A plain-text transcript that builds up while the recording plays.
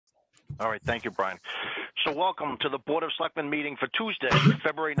All right, thank you, Brian. So welcome to the Board of Selectmen meeting for Tuesday,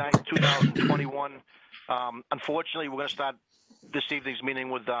 February 9th, 2021. Unfortunately, we're going to start this evening's meeting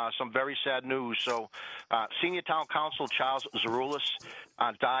with some very sad news. So Senior Town Council Charles Zaroulis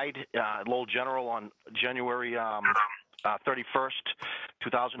died at Lowell General on January 31st,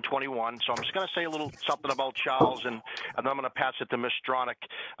 2021. So I'm just going to say a little something about Charles, and then I'm going to pass it to Ms. Stronach,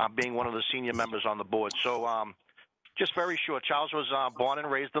 being one of the senior members on the board. So just very short, Charles was born and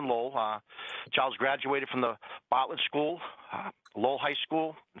raised in Lowell. Charles graduated from the Bartlett School, Lowell High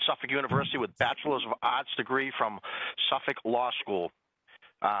School, and Suffolk University with Bachelor's of Arts degree from Suffolk Law School.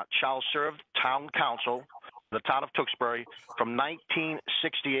 Charles served town council in the town of Tewksbury from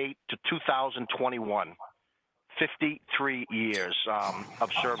 1968 to 2021. 53 years of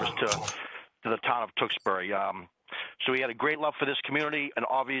service to the town of Tewksbury. So he had a great love for this community and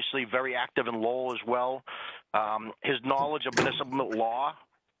obviously very active in Lowell as well. His knowledge of municipal law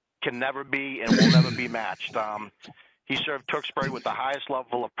can never be and will never be matched. He served Tewksbury with the highest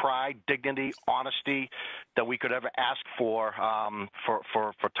level of pride, dignity, honesty that we could ever ask for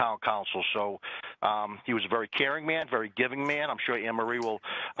town council. So he was a very caring man, very giving man. I'm sure Anne Marie will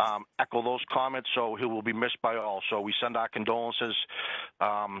echo those comments. So he will be missed by all. So we send our condolences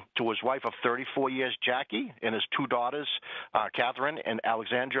to his wife of 34 years, Jackie, and his two daughters, Catherine and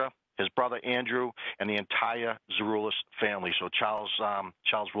Alexandra, his brother Andrew, and the entire Zaroulis family. So Charles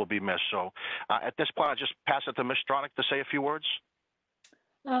will be missed. So at this point, I'll just pass it to Ms. Stronach to say a few words.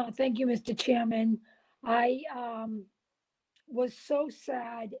 Thank you, Mr. Chairman. I was so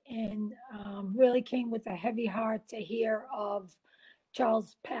sad and really came with a heavy heart to hear of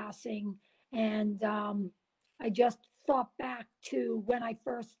Charles' passing. And I just thought back to when I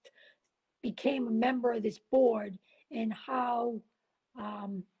first became a member of this board and how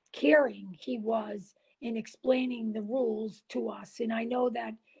caring he was in explaining the rules to us. And I know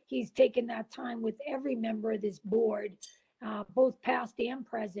that he's taken that time with every member of this board, both past and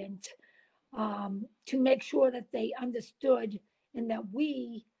present, to make sure that they understood and that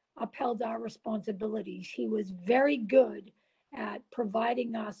we upheld our responsibilities. He was very good at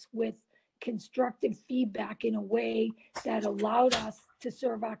providing us with constructive feedback in a way that allowed us to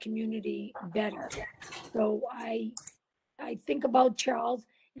serve our community better. So I think about Charles,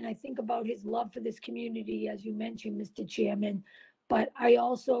 and I think about his love for this community, as you mentioned, Mr. Chairman, but I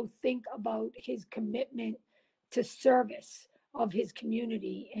also think about his commitment to service of his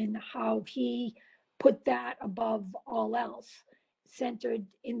community and how he put that above all else, centered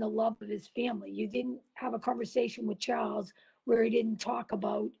in the love of his family. You didn't have a conversation with Charles where he didn't talk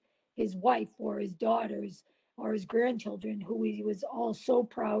about his wife or his daughters or his grandchildren, who he was all so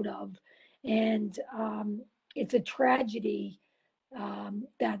proud of. And it's a tragedy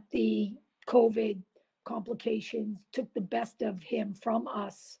that the COVID complications took the best of him from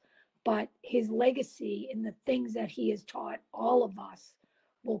us, but his legacy and the things that he has taught all of us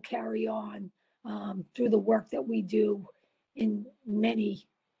will carry on through the work that we do in many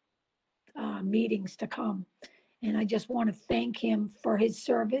meetings to come. And I just want to thank him for his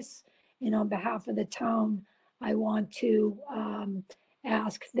service. And on behalf of the town, I want to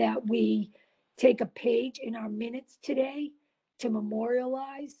ask that we take a page in our minutes today to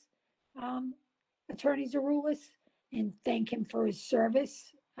memorialize Attorney Zaroulis and thank him for his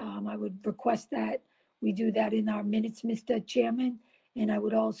service. I would request that we do that in our minutes, Mr. Chairman. And I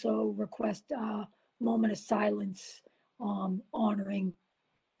would also request a moment of silence honoring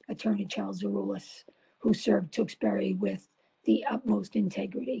Attorney Charles Zaroulis, who served Tewksbury with the utmost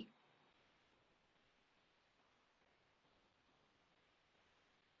integrity.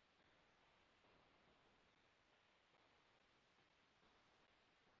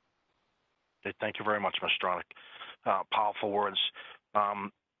 Thank you very much, Ms. Stronach. Powerful words.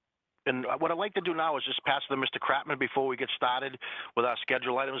 And what I'd like to do now is just pass it to Mr. Kratman before we get started with our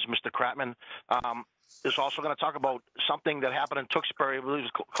schedule items. Mr. Kratman is also going to talk about something that happened in Tewksbury. I believe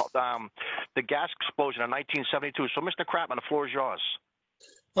it was called, the gas explosion in 1972. So, Mr. Kratman, the floor is yours.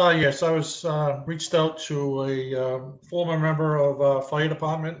 Yes, I was reached out to a former member of fire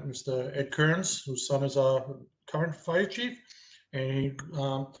department, Mr. Ed Kearns, whose son is our current fire chief, and he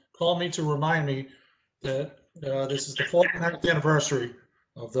called me to remind me that this is the 49th anniversary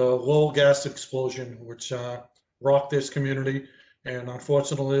of the Lowell gas explosion, which rocked this community, and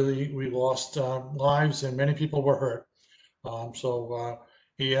unfortunately we lost lives and many people were hurt. So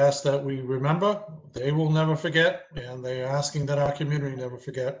he asked that we remember. They will never forget, and they're asking that our community never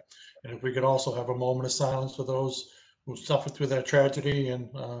forget. And if we could also have a moment of silence for those who suffered through that tragedy and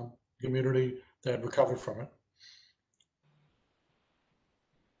community that recovered from it.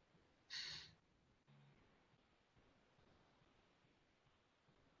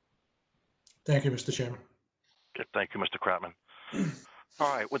 Thank you, Mr. Chairman. Good. Thank you, Mr. Kratman. All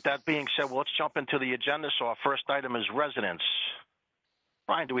right. With that being said, well, let's jump into the agenda. So our first item is residents.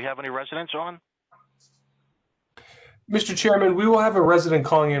 Brian, do we have any residents on? Mr. Chairman, we will have a resident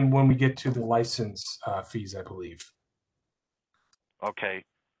calling in when we get to the license fees, I believe. Okay.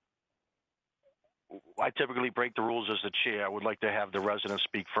 I typically break the rules as the chair. I would like to have the residents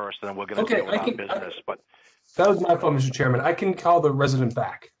speak first, and then we're going to deal with our business. But that was my fault, Mr. Chairman. I can call the resident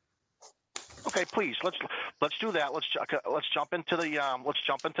back. Okay, please let's do that. Let's jump into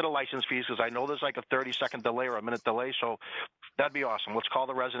the license fees, because I know there's like a 30-second delay or a minute delay. So that'd be awesome. Let's call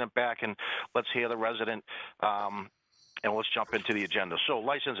the resident back and let's hear the resident. And let's jump into the agenda. So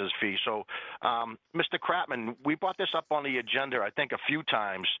licenses fee. So, Mr. Kratman, we brought this up on the agenda, I think, a few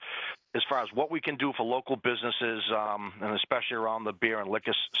times as far as what we can do for local businesses, and especially around the beer and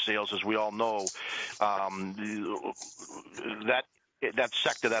liquor sales. As we all know, that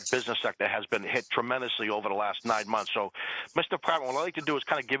sector, that business sector, has been hit tremendously over the last 9 months. So, Mr. Kratman, what I'd like to do is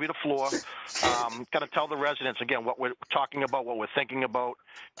kind of give you the floor, kind of tell the residents, again, what we're talking about, what we're thinking about,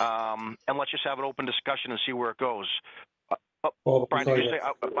 and let's just have an open discussion and see where it goes. Brian, did you say,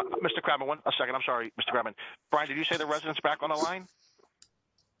 Mr. Kratman, a second, I'm sorry, Mr. Kratman. Brian, did you say the resident's back on the line?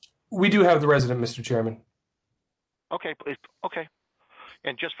 We do have the resident, Mr. Chairman. Okay, please. Okay.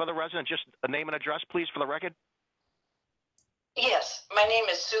 And just for the resident, just a name and address, please, for the record. Yes, my name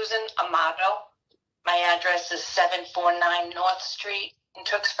is Susan Amato. My address is 749 North Street in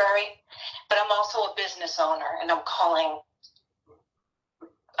Tewksbury, but I'm also a business owner, and I'm calling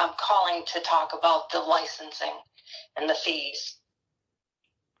to talk about the licensing and the fees.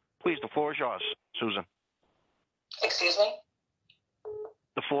 Please, the floor is yours, Susan. Excuse me?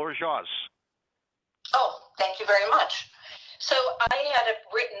 The floor is yours. Oh, thank you very much. So I had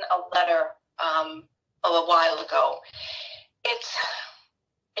written a letter a while ago.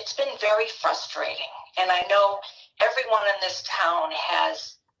 It's been very frustrating, and I know everyone in this town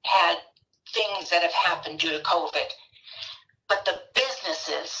has had things that have happened due to COVID, but the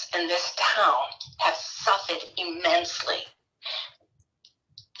businesses in this town have suffered immensely.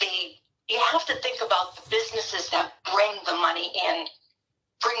 You have to think about the businesses that bring the money in,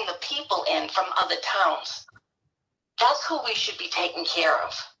 bring the people in from other towns. That's who we should be taking care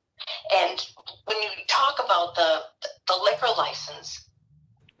of. And when you talk about the liquor license,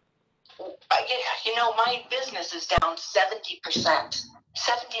 you know, my business is down 70%, 70%.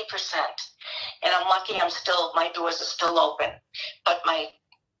 And I'm lucky my doors are still open, but my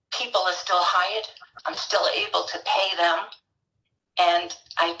people are still hired. I'm still able to pay them, and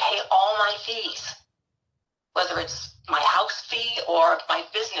I pay all my fees, whether it's my house fee or my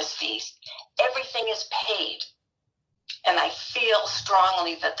business fees. Everything is paid. And I feel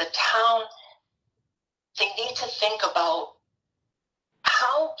strongly that the town, they need to think about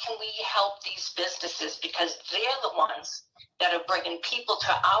how can we help these businesses, because they're the ones that are bringing people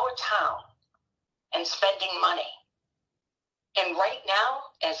to our town and spending money. And right now,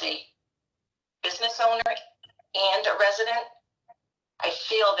 as a business owner and a resident, I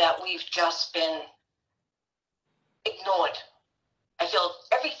feel that we've just been ignored. I feel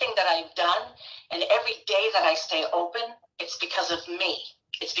everything that I've done and every day that I stay open, it's because of me.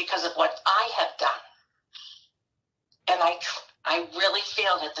 It's because of what I have done. And I really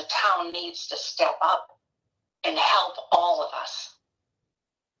feel that the town needs to step up and help all of us.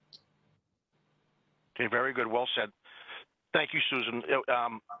 Okay, very good. Well said. Thank you, Susan.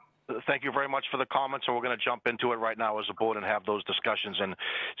 Thank you very much for the comments, and we're going to jump into it right now as a board and have those discussions and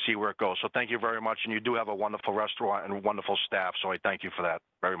see where it goes. So thank you very much, and you do have a wonderful restaurant and wonderful staff, so I thank you for that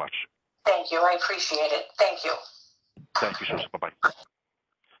very much. Thank you. I appreciate it. Thank you. Thank you, Susan. Bye-bye.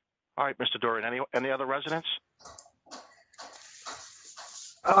 All right, Mr. Dorian, any other residents?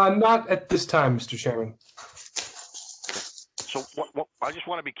 Not at this time, Mr. Chairman. So I just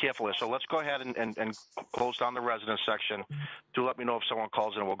want to be careful here. So let's go ahead and close down the residence section. Do let me know if someone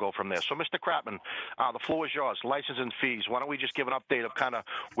calls in, and we'll go from there. So, Mr. Kratman, the floor is yours. License and fees. Why don't we just give an update of kind of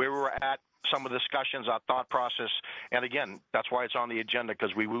where we were at, some of the discussions, our thought process, and again, that's why it's on the agenda,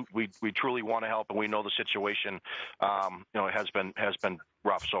 because we truly want to help, and we know the situation, has been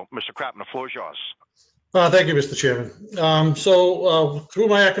rough. So, Mr. Kratman, the floor is yours. Thank you, Mr. Chairman. So through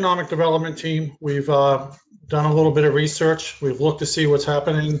my economic development team, we've done a little bit of research. We've looked to see what's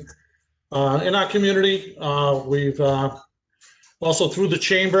happening in our community. We've also, through the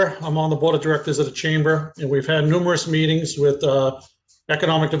chamber, I'm on the board of directors of the chamber, and we've had numerous meetings with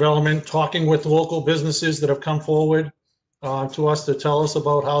economic development, talking with local businesses that have come forward to us to tell us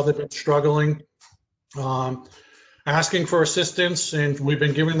about how they've been struggling, asking for assistance, and we've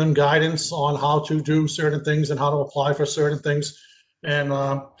been giving them guidance on how to do certain things and how to apply for certain things. And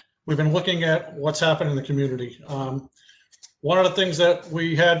we've been looking at what's happening in the community. One of the things that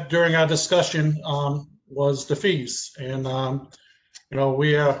we had during our discussion was the fees, and you know,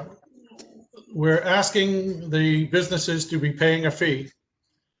 we're asking the businesses to be paying a fee,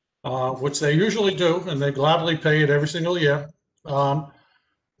 which they usually do, and they gladly pay it every single year.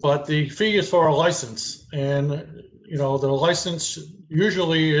 But the fee is for a license, and you know, the license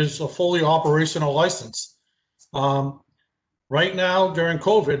usually is a fully operational license. Right now during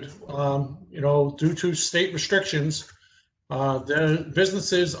COVID, you know, due to state restrictions, the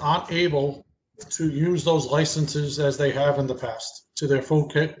businesses aren't able to use those licenses as they have in the past to their full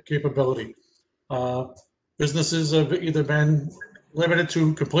capability. Businesses have either been limited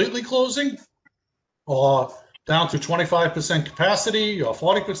to completely closing or down to 25% capacity or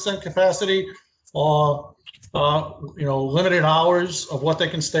 40% capacity, or you know, limited hours of what they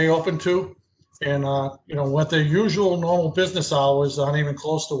can stay open to. And you know, what their usual normal business hours aren't even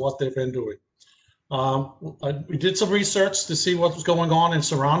close to what they've been doing. We did some research to see what was going on in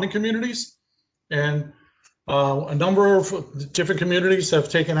surrounding communities, and a number of different communities have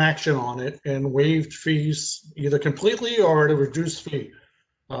taken action on it and waived fees either completely or at a reduced fee.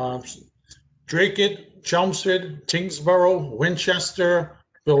 Dracut, Chelmsford, Tingsboro, Winchester,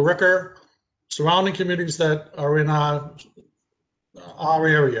 Billerica, surrounding communities that are in our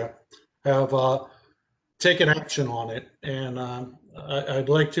area have taken action on it. And I'd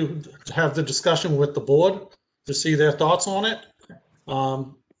like to have the discussion with the board to see their thoughts on it.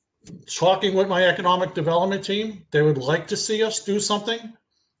 Talking with my economic development team, they would like to see us do something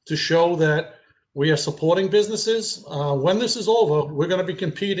to show that we are supporting businesses. When this is over, we're going to be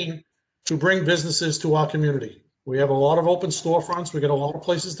competing to bring businesses to our community. We have a lot of open storefronts. We got a lot of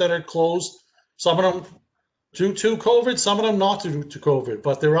places that are closed. Some of them due to COVID, some of them not due to COVID,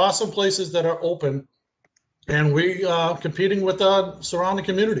 but there are some places that are open, and we are competing with our surrounding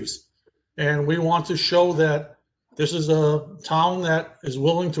communities. And we want to show that this is a town that is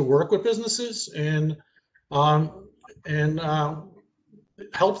willing to work with businesses and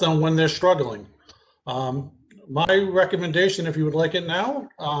help them when they're struggling. My recommendation, if you would like it now,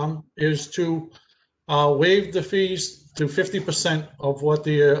 is to waive the fees to 50% of what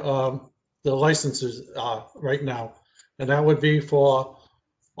the licenses are right now. And that would be for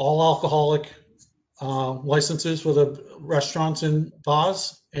all alcoholic licenses for the restaurants and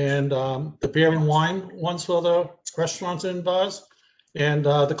bars, and the beer and wine ones for the restaurants and bars, and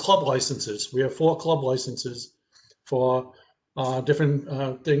the club licenses. We have 4 club licenses for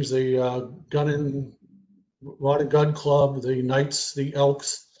different things, the Rod and Gun Club, the Knights, the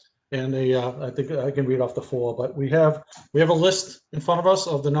Elks, and the I think I can read off the 4, but we have a list in front of us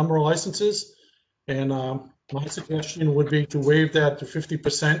of the number of licenses, and my suggestion would be to waive that to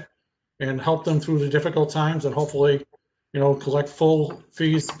 50% and help them through the difficult times, and hopefully, you know, collect full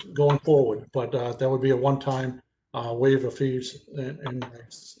fees going forward. But that would be a one-time waiver of fees and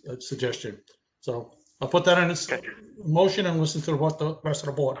suggestion. So I'll put that in this motion and listen to what the rest of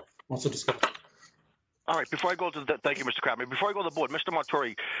the board wants to discuss. All right. Before I go to thank you, Mr. Crabtree. Before I go to the board, Mr.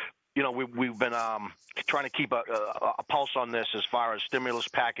 Montori, you know, we've been trying to keep a pulse on this as far as stimulus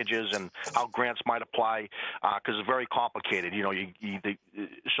packages and how grants might apply, because it's very complicated. You know,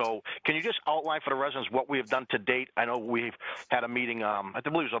 so can you just outline for the residents what we have done to date? I know we've had a meeting, I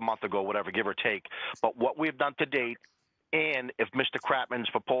believe it was a month ago, whatever, give or take, but what we've done to date. And if Mr. Kratman's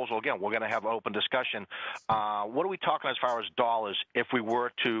proposal, again, we're going to have an open discussion. What are we talking as far as dollars if we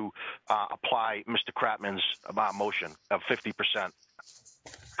were to apply Mr. Kratman's motion of 50%?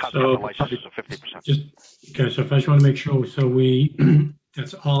 So licenses of 50%. So first I want to make sure. So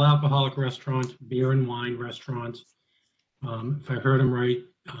that's all alcoholic restaurants, beer and wine restaurants. If I heard him right,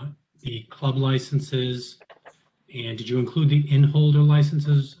 the club licenses, and did you include the in-holder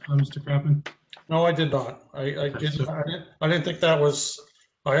licenses, Mr. Kratman? No, I did not. I didn't think that was.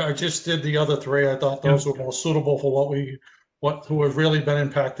 I just did the other 3. I thought those were more suitable for who have really been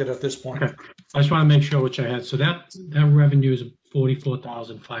impacted at this point. Okay. I just want to make sure which I had. So that revenue is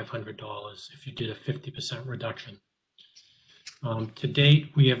 $44,500 if you did a 50% reduction. To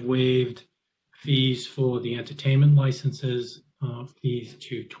date, we have waived fees for the entertainment licenses, fees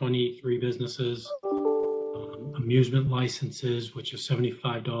to 23 businesses. Amusement licenses, which are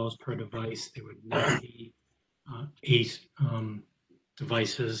 $75 per device. There were 98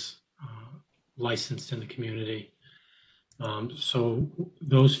 devices licensed in the community. So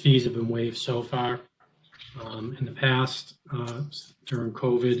those fees have been waived so far. In the past, during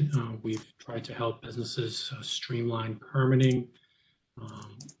COVID, we've tried to help businesses streamline permitting,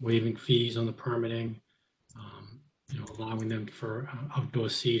 waiving fees on the permitting, you know, allowing them for outdoor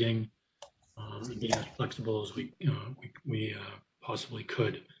seating. And being as flexible as we possibly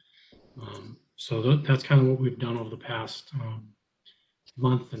could. So that's kind of what we've done over the past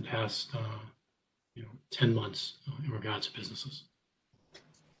month and past 10 months in regards to businesses.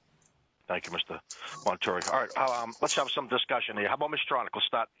 Thank you, Mr. Montori. All right, let's have some discussion here. How about Ms. Stronach? We'll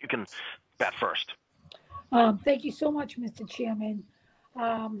start. You can bat first. Thank you so much, Mr. Chairman.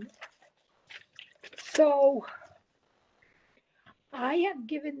 So I have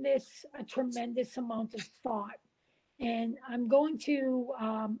given this a tremendous amount of thought. And I'm going to,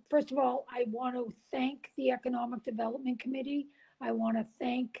 first of all, I want to thank the Economic Development Committee. I want to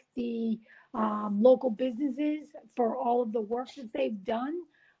thank the local businesses for all of the work that they've done.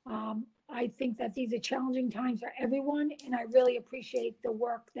 I think that these are challenging times for everyone, and I really appreciate the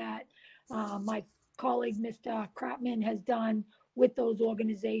work that my colleague, Mr. Kratman, has done with those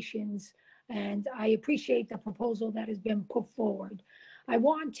organizations. And I appreciate the proposal that has been put forward. I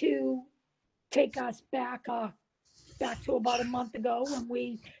want to take us back to about a month ago when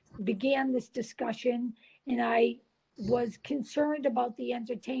we began this discussion, and I was concerned about the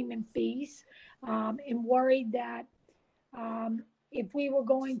entertainment fees and worried that if we were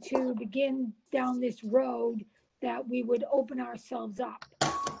going to begin down this road, that we would open ourselves up.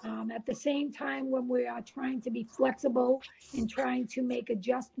 At the same time, when we are trying to be flexible and trying to make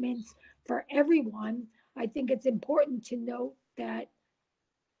adjustments for everyone, I think it's important to note that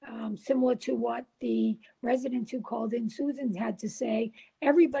similar to what the residents who called in, Susan, had to say,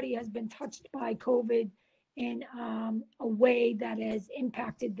 everybody has been touched by COVID in a way that has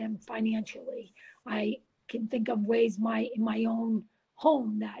impacted them financially. I can think of ways in my own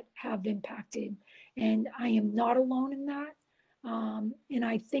home that have impacted, and I am not alone in that. And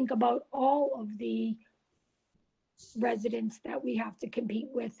I think about all of the residents that we have to compete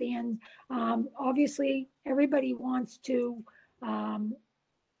with. And obviously, everybody wants to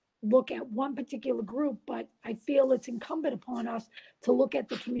look at one particular group, but I feel it's incumbent upon us to look at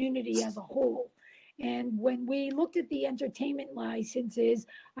the community as a whole. And when we looked at the entertainment licenses,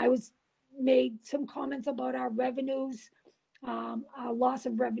 I made some comments about our revenues, our loss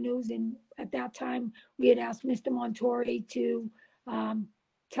of revenues. And at that time, we had asked Mr. Montori to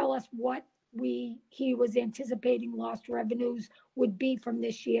tell us what he was anticipating lost revenues would be from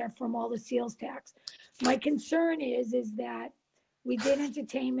this year from all the sales tax. My concern is that we did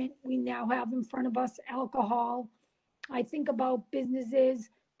entertainment. We now have in front of us alcohol. I think about businesses,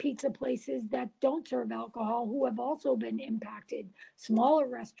 pizza places that don't serve alcohol who have also been impacted, smaller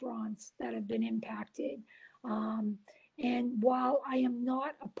restaurants that have been impacted. And while I am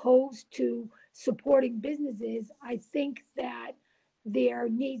not opposed to supporting businesses, I think that there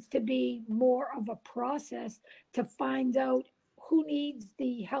needs to be more of a process to find out who needs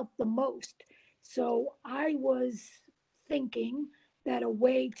the help the most. So I was thinking that a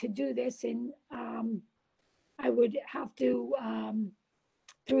way to do this, and I would have to,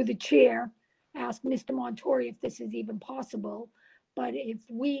 through the chair, ask Mr. Montori if this is even possible, but if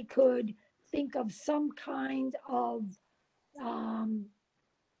we could think of some kind of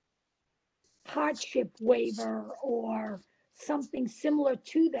hardship waiver or something similar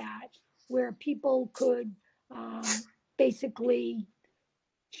to that, where people could basically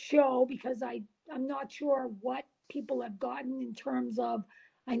show, because I'm not sure what people have gotten in terms of,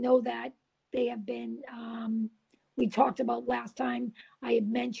 I know that they have been, we talked about last time, I had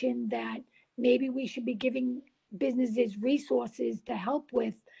mentioned that maybe we should be giving businesses resources to help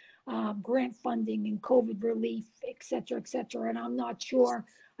with grant funding and COVID relief, et cetera, and I'm not sure.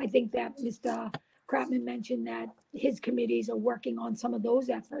 I think that Mr. Kratman mentioned that his committees are working on some of those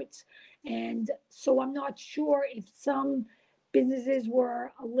efforts. And so I'm not sure if some businesses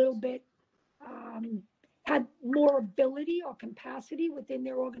were a little bit, had more ability or capacity within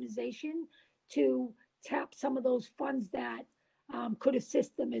their organization to tap some of those funds that could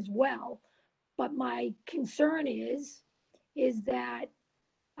assist them as well. But my concern is that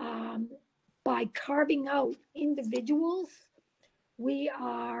by carving out individuals, we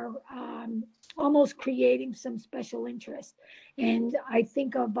are almost creating some special interest. And I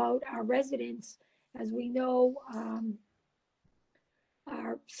think about our residents, as we know,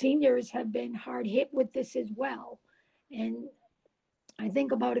 our seniors have been hard hit with this as well. And I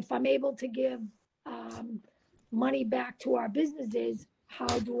think about, if I'm able to give money back to our businesses,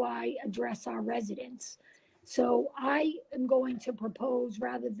 how do I address our residents? So I am going to propose,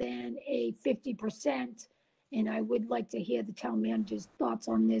 rather than a 50%, and I would like to hear the town manager's thoughts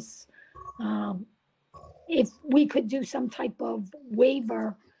on this, if we could do some type of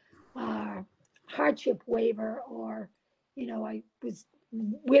waiver, hardship waiver, or,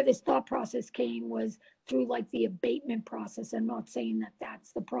 where this thought process came was through like the abatement process. I'm not saying that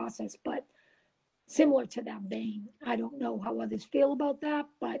that's the process, but similar to that vein. I don't know how others feel about that,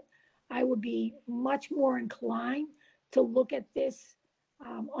 but I would be much more inclined to look at this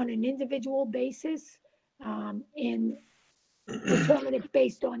on an individual basis and determine it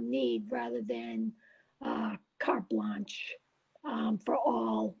based on need rather than carte blanche for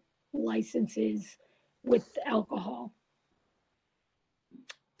all licenses with alcohol.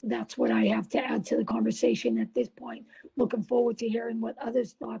 That's what I have to add to the conversation at this point. Looking forward to hearing what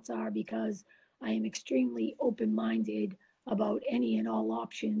others' thoughts are, because I am extremely open-minded about any and all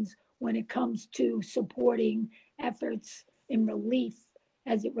options when it comes to supporting efforts in relief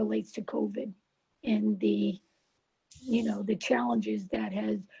as it relates to COVID and the challenges that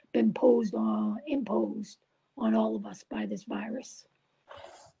has been imposed on all of us by this virus.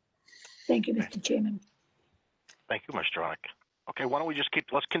 Thank you, Mr. Chairman. Thank you, Ms. Stronach. Okay, why don't we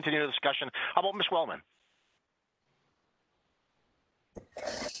let's continue the discussion. How about Ms. Wellman?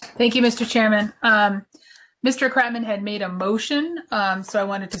 Thank you, Mr. Chairman. Mr. Kratman had made a motion, so I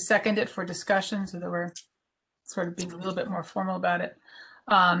wanted to second it for discussion so that we're sort of being a little bit more formal about it.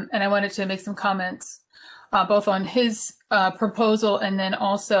 And I wanted to make some comments both on his proposal and then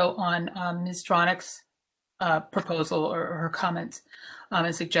also on Ms. Stronach's proposal or her comments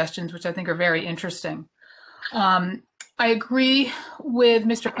and suggestions, which I think are very interesting. I agree with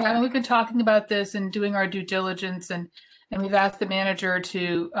Mr. Kratman. We've been talking about this and doing our due diligence, and we've asked the manager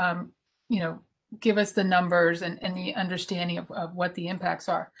to, give us the numbers and the understanding of what the impacts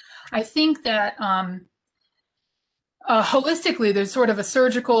are. I think that holistically, there's sort of a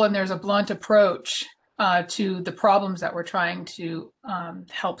surgical and there's a blunt approach to the problems that we're trying to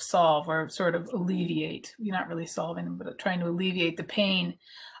help solve or sort of alleviate. We're not really solving them, but trying to alleviate the pain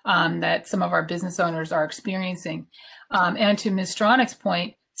that some of our business owners are experiencing. And to Ms. Stronach's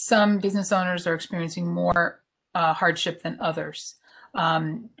point, some business owners are experiencing more hardship than others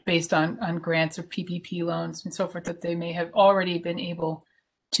based on grants or PPP loans and so forth that they may have already been able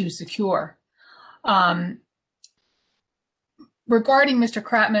to secure. Regarding Mr.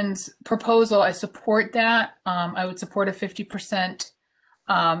 Kratman's proposal, I support that. I would support a 50%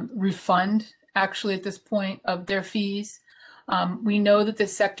 refund actually at this point of their fees. We know that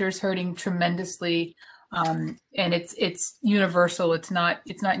this sector is hurting tremendously, and it's universal. It's not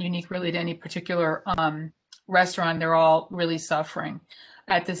unique really to any particular restaurant. They're all really suffering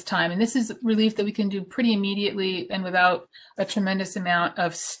at this time, and this is relief that we can do pretty immediately and without a tremendous amount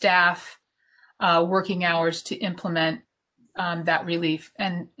of staff working hours to implement that relief.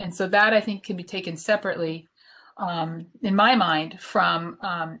 And so that I think can be taken separately, in my mind, from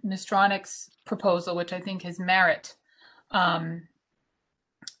Ms. Stronach's proposal, which I think has merit.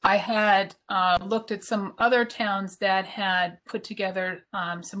 I had looked at some other towns that had put together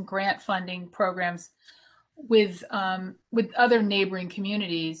some grant funding programs with other neighboring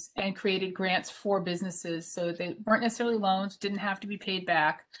communities and created grants for businesses, so they weren't necessarily loans, didn't have to be paid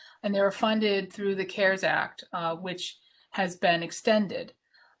back, and they were funded through the CARES Act, which has been extended.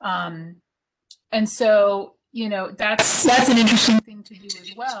 And so, that's an interesting thing to do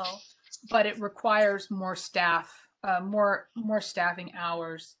as well, but it requires more staff, more staffing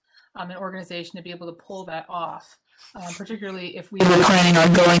hours, and organization to be able to pull that off, particularly if we were planning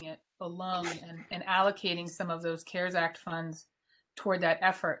on going it alone and allocating some of those CARES Act funds toward that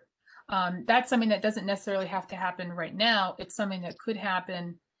effort. That's something that doesn't necessarily have to happen right now. It's something that could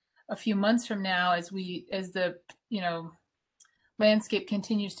happen a few months from now as the landscape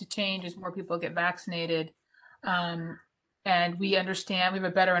continues to change, as more people get vaccinated, and we have a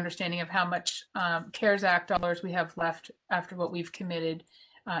better understanding of how much CARES Act dollars we have left after what we've committed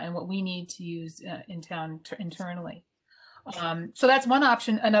and what we need to use in town internally. So that's one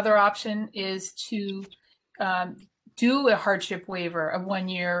option. Another option is to do a hardship waiver, a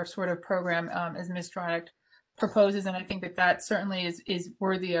 1-year sort of program, as Ms. Stronach proposes, and I think that certainly is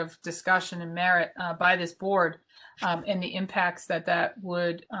worthy of discussion and merit by this board, and the impacts that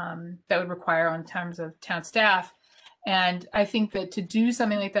would require on terms of town staff. And I think that to do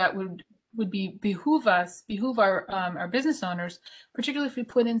something like that would behoove our business owners, particularly if we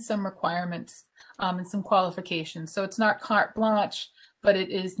put in some requirements and some qualifications. So it's not carte blanche, but it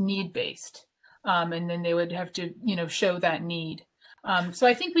is need based, and then they would have to show that need. So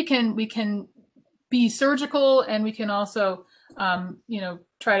I think we can be surgical, and we can also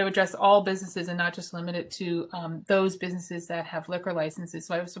try to address all businesses and not just limit it to those businesses that have liquor licenses.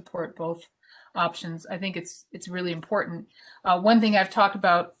 So I would support both options. I think it's really important. One thing I've talked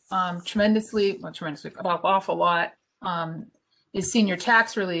about an awful lot is senior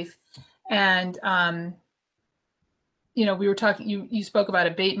tax relief. And we were talking, you spoke about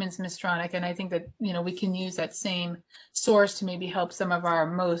abatements, Ms. Stronach, and I think that we can use that same source to maybe help some of our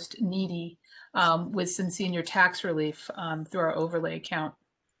most needy with some senior tax relief through our overlay account.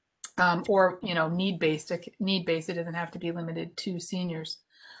 or need-based. Need-based, it doesn't have to be limited to seniors.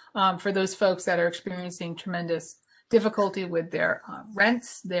 For those folks that are experiencing tremendous difficulty with their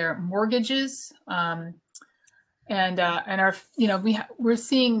rents, their mortgages, and our, we're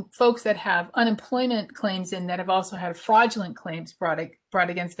seeing folks that have unemployment claims in that have also had fraudulent claims brought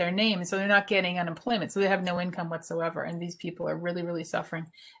against their name, and so they're not getting unemployment, so they have no income whatsoever, and these people are really, really suffering,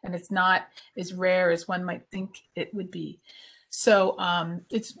 and it's not as rare as one might think it would be. So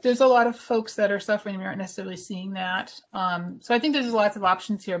there's a lot of folks that are suffering. We aren't necessarily seeing that. So I think there's lots of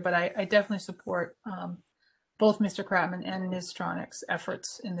options here, but I definitely support both Mr. Kratman and Ms. Stronach's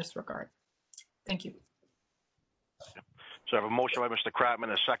efforts in this regard. Thank you. So I have a motion by Mr.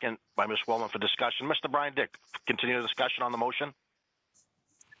 Kratman, a second by Ms. Wellman for discussion. Mr. Brian Dick, continue the discussion on the motion.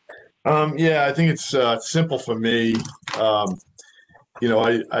 Yeah, I think it's simple for me.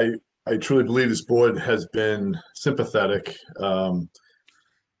 I truly believe this board has been sympathetic.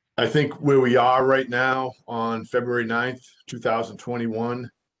 I think where we are right now on February 9th, 2021,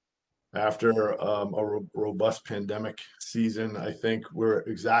 after a robust pandemic season, I think we're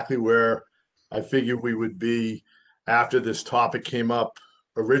exactly where I figured we would be after this topic came up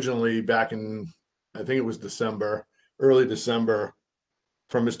originally back in, I think it was December, early December,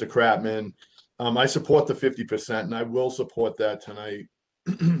 from Mr. Kratman. I support the 50%, and I will support that tonight.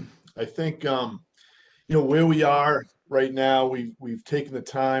 I think, where we are right now, we've taken the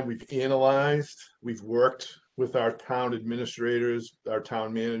time, we've analyzed, we've worked with our town administrators, our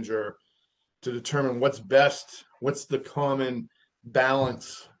town manager, to determine what's best, what's the common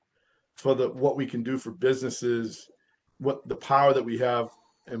balance for what we can do for businesses, what the power that we have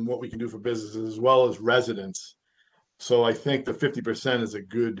and what we can do for businesses as well as residents. So I think the 50% is a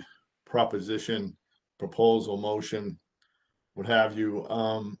good proposition, proposal, motion, what have you.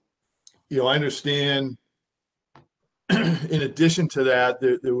 I understand. In addition to that,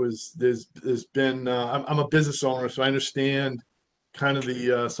 there's been. I'm a business owner, so I understand kind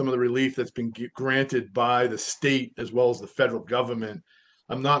of some of the relief that's been granted by the state as well as the federal government.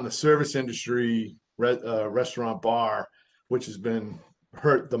 I'm not in the service industry, restaurant, bar, which has been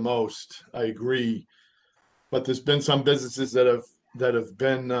hurt the most. I agree, but there's been some businesses that have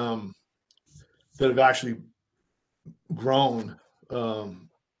been that have actually grown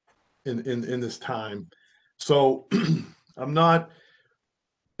in this time. So I'm not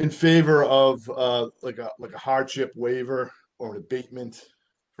in favor of like a hardship waiver or an abatement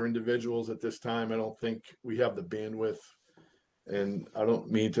for individuals at this time. I don't think we have the bandwidth, and I don't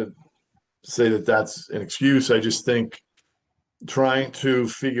mean to say that that's an excuse. I just think trying to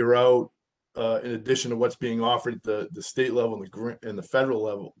figure out, in addition to what's being offered at the state level and the federal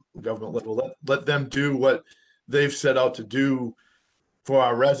level, government level, let them do what they've set out to do for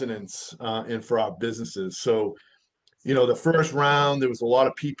our residents and for our businesses. So, the first round, there was a lot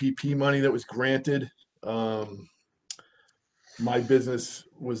of PPP money that was granted. My business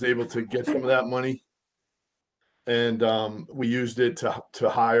was able to get some of that money, and we used it to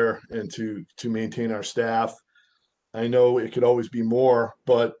hire and to maintain our staff. I know it could always be more,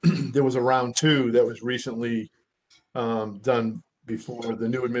 but there was a round two that was recently done before the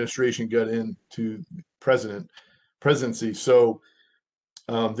new administration got into presidency. So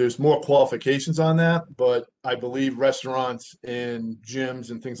there's more qualifications on that, but I believe restaurants and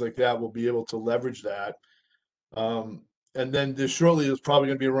gyms and things like that will be able to leverage that. And then there's probably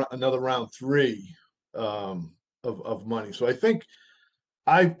going to be another round three of money. So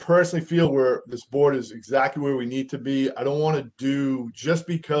I personally feel where this board is exactly where we need to be. I don't want to do just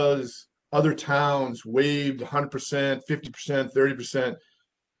because other towns waived 100%, 50%, 30%.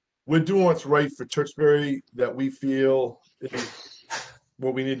 We're doing what's right for Tewksbury that we feel is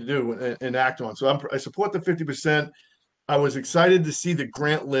what we need to do and act on. So I support the 50%. I was excited to see the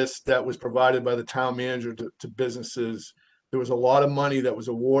grant list that was provided by the town manager to businesses. There was a lot of money that was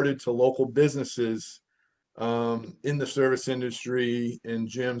awarded to local businesses in the service industry, in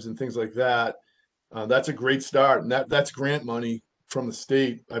gyms and things like that. That's a great start, and that's grant money from the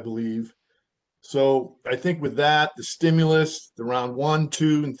state, I believe. So I think with that, the stimulus, the round 1,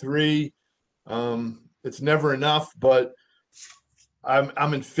 2, and 3, it's never enough, but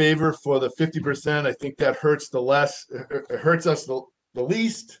I'm in favor for the 50%. I think that hurts it hurts us the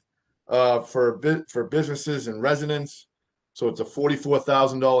least for businesses and residents. So it's a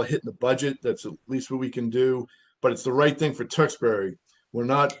 $44,000 hit in the budget. That's at least what we can do, but it's the right thing for Tewksbury. We're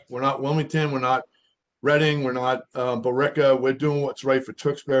not Wilmington. We're not Reading. We're not Billerica. We're doing what's right for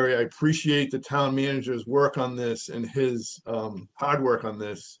Tewksbury. I appreciate the town manager's work on this and his hard work on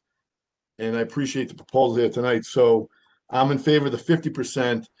this, and I appreciate the proposal here tonight. So I'm in favor of the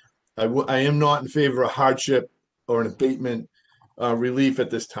 50%. I am not in favor of hardship or an abatement relief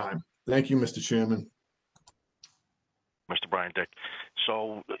at this time. Thank you, Mr. Chairman. Mr. Brian Dick.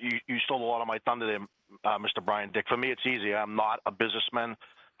 So you stole a lot of my thunder there, Mr. Brian Dick. For me, it's easy. I'm not a businessman.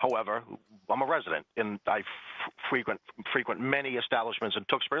 However, I'm a resident, and I frequent many establishments in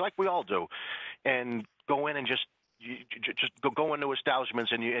Tewksbury, like we all do, and go in and just go into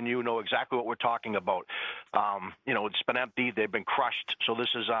establishments, and you know exactly what we're talking about. You know, it's been empty, they've been crushed. So this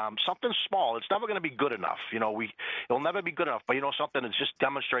is something small. It's never going to be good enough. You know, it'll never be good enough. But you know, something that's just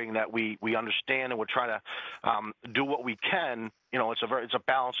demonstrating that we understand and we're trying to do what we can. You know, it's a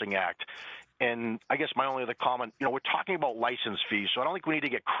balancing act. And I guess my only other comment, you know, we're talking about license fees, so I don't think we need to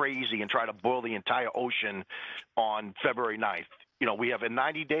get crazy and try to boil the entire ocean on February 9th. You know, we have in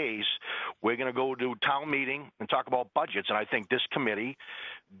 90 days, we're going to go to town meeting and talk about budgets. And I think this committee,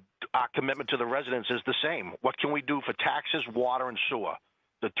 our commitment to the residents is the same. What can we do for taxes, water, and sewer?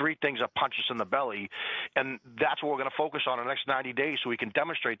 The three things that punch us in the belly. And that's what we're going to focus on in the next 90 days so we can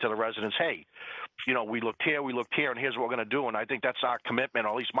demonstrate to the residents, hey, you know, we looked here, and here's what we're going to do. And I think that's our commitment, or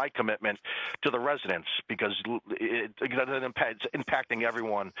at least my commitment to the residents, because it's impacting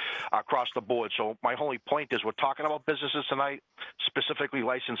everyone across the board. So my only point is we're talking about businesses tonight, specifically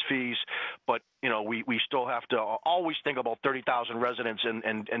license fees, but, you know, we still have to always think about 30,000 residents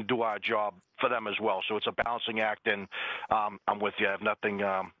and do our job for them as well. So it's a balancing act, and I'm with you. I have nothing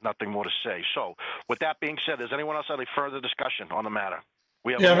more to say. So with that being said, does anyone else have any further discussion on the matter?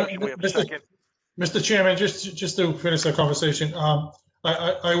 We have a motion, we have a second. Mr. Chairman, just to finish the conversation,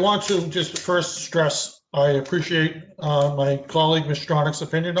 I want to just first stress, I appreciate my colleague, Ms. Stronach's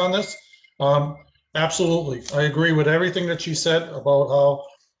opinion on this. Absolutely. I agree with everything that she said about how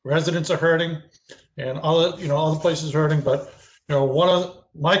residents are hurting and other places hurting. But, you know,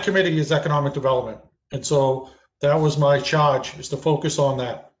 my committee is economic development. And so that was my charge, is to focus on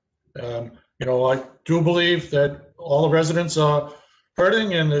that. You know, I do believe that all the residents are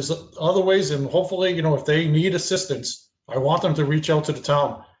hurting, and there's other ways, and hopefully, you know, if they need assistance, I want them to reach out to the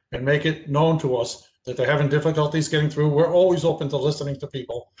town and make it known to us that they're having difficulties getting through. We're always open to listening to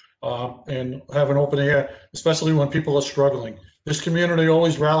people and have an open ear, especially when people are struggling. This community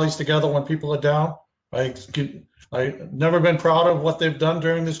always rallies together when people are down. I've never been proud of what they've done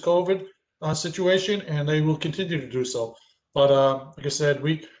during this COVID situation, and they will continue to do so. But like I said,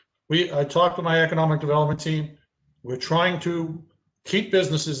 I talked to my economic development team. We're trying to keep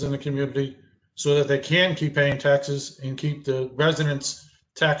businesses in the community so that they can keep paying taxes and keep the residents'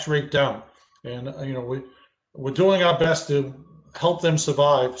 tax rate down. And you know, we're doing our best to help them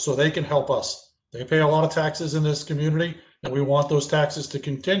survive so they can help us. They pay a lot of taxes in this community, and we want those taxes to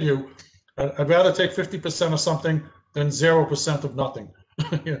continue. I'd rather take 50% of something than 0% of nothing.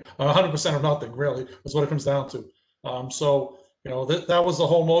 100% of nothing, really, is what it comes down to. So, you know, that was the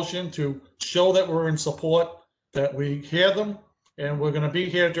whole motion, to show that we're in support, that we hear them, and we're going to be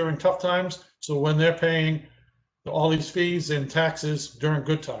here during tough times. So when they're paying all these fees and taxes during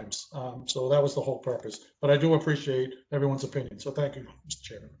good times. So that was the whole purpose. But I do appreciate everyone's opinion. So thank you, Mr.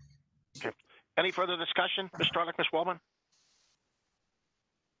 Chairman. Okay. Any further discussion, Ms. Stronach, Ms. Wellman?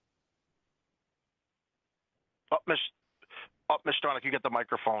 Ms. Stronach, you get the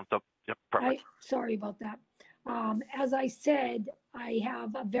microphone. Yep, perfect. Sorry about that. As I said, I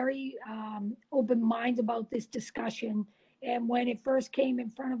have a very open mind about this discussion. And when it first came in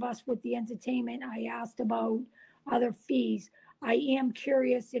front of us with the entertainment, I asked about other fees. I am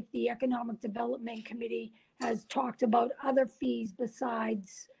curious if the Economic Development Committee has talked about other fees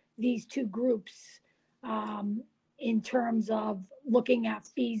besides these two groups in terms of looking at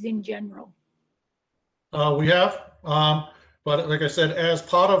fees in general. We have, but like I said, as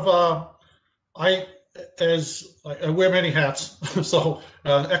part of, I wear many hats. So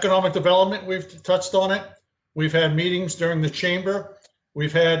economic development, we've touched on it. We've had meetings during the chamber.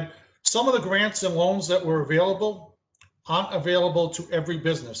 We've had some of the grants and loans that were available aren't available to every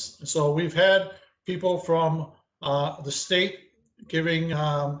business. So we've had people from the state giving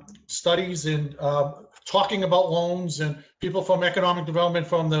studies and talking about loans, and people from economic development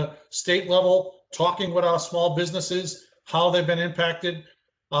from the state level talking with our small businesses, how they've been impacted.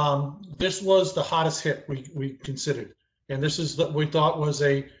 This was the hottest hit we considered. And this is what we thought was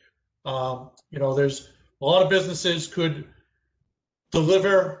a, you know, there's a lot of businesses could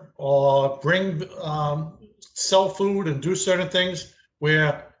deliver or bring, sell food and do certain things,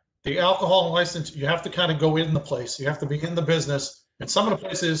 where the alcohol license, you have to kind of go in the place. You have to be in the business. And some of the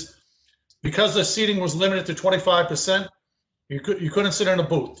places, because the seating was limited to 25%, you couldn't sit in a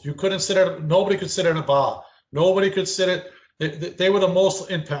booth. You couldn't sit nobody could sit in a bar. Nobody could sit at, they were the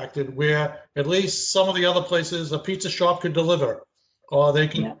most impacted, where at least some of the other places, a pizza shop could deliver, or they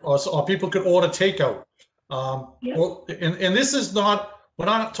can, or people could order takeout. And this is not, we're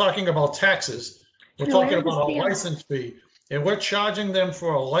not talking about taxes. We're No, I talking about a understand that. license fee. And we're charging them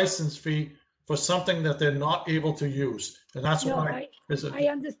for a license fee for something that they're not able to use. And that's No, why. I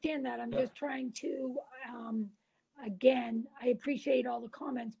understand that. I'm just trying to, again, I appreciate all the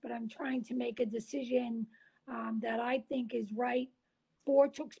comments, but I'm trying to make a decision that I think is right for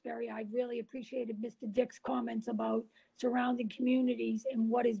Tewksbury. I really appreciated Mr. Dick's comments about surrounding communities and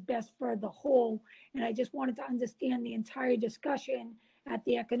what is best for the whole. And I just wanted to understand the entire discussion at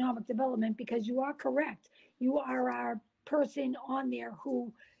the economic development, because you are correct. You are our person on there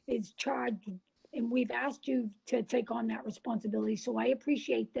who is charged, and we've asked you to take on that responsibility. So I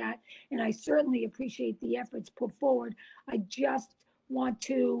appreciate that. And I certainly appreciate the efforts put forward. I just want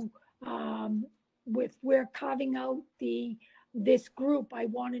to, with we're carving out this group, I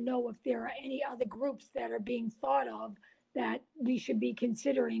want to know if there are any other groups that are being thought of that we should be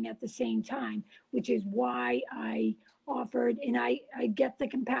considering at the same time, which is why I offered, and I get the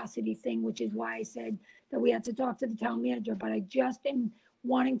capacity thing, which is why I said that we had to talk to the town manager, but I just am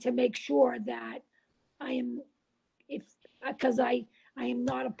wanting to make sure that I am, because I am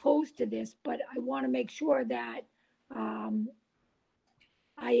not opposed to this, but I want to make sure that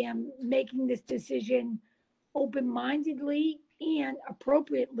I am making this decision open-mindedly and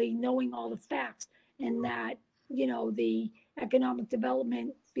appropriately, knowing all the facts, and that, the economic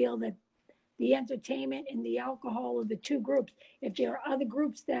development feel that the entertainment and the alcohol are the two groups. If there are other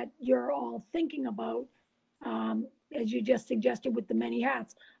groups that you're all thinking about, as you just suggested with the many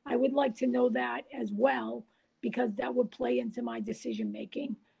hats, I would like to know that as well, because that would play into my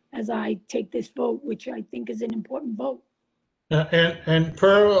decision-making as I take this vote, which I think is an important vote. And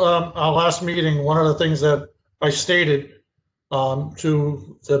per our last meeting, one of the things that I stated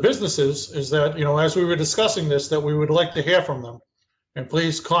to the businesses is that, as we were discussing this, that we would like to hear from them. And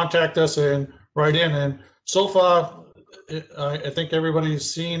please contact us and write in. And so far, I think everybody's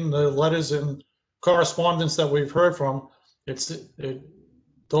seen the letters and correspondence that we've heard from.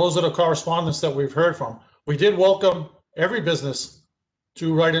 Those are the correspondence that we've heard from. We did welcome every business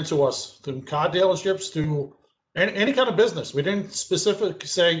to write into us, to car dealerships, to any kind of business. We didn't specifically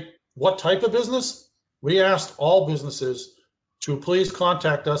say what type of business. We asked all businesses to please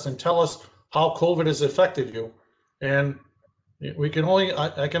contact us and tell us how COVID has affected you. And I can only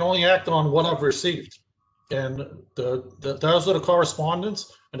act on what I've received. And those are the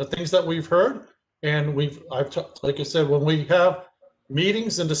correspondence and the things that we've heard. And like I said, when we have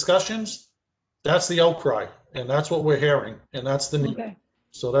meetings and discussions, that's the outcry, and that's what we're hearing, and that's the need. Okay.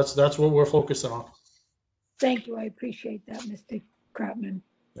 So that's what we're focusing on. Thank you. I appreciate that, Mr. Kratman.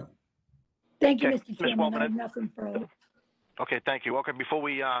 Yeah. Thank you, Okay, Mr. Ms. Chairman. Wellman, I have nothing further. Okay, thank you. Okay, before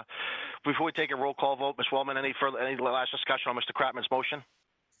we take a roll call vote, Ms. Wellman, any last discussion on Mr. Kratman's motion?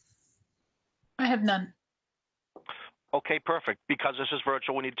 I have none. Okay, perfect. Because this is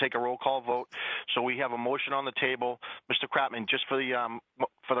virtual, we need to take a roll call vote. So we have a motion on the table. Mr. Kratman, just for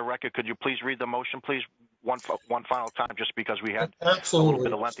the record, could you please read the motion, please, one final time, just because we had Absolutely. a little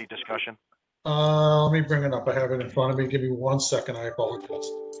bit of lengthy discussion. Let me bring it up. I have it in front of me. Give me 1 second. I apologize.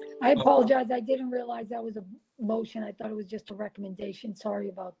 I apologize. I didn't realize that was a motion. I thought it was just a recommendation. Sorry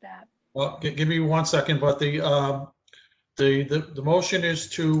about that. Well, give me 1 second. But the motion is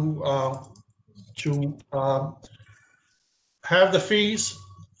to have the fees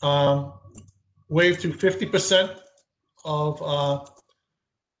waived to 50% of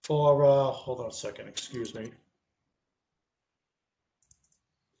hold on a second. Excuse me.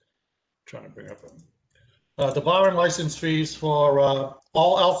 Trying to bring up the bar and license fees for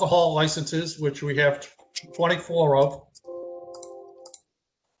all alcohol licenses, which we have 24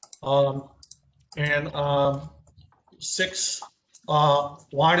 of, and 6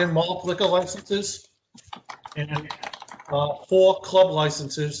 wine and malt liquor licenses, and 4 club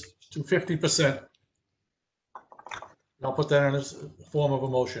licenses to 50%. I'll put that in as form of a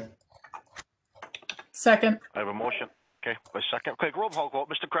motion. Second. I have a motion. Okay, a second. Okay, roll call vote.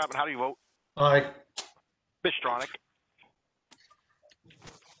 Mr. Kratman, how do you vote? Aye. Ms. Stronach?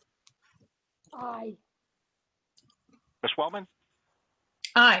 Aye. Ms. Wellman?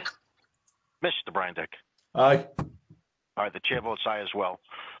 Aye. Mr. Brian Dick? Aye. All right, the chair votes aye as well.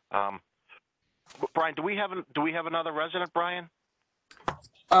 Brian, do we have another resident, Brian?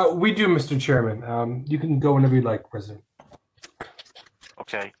 We do, Mr. Chairman. You can go whenever you like, President.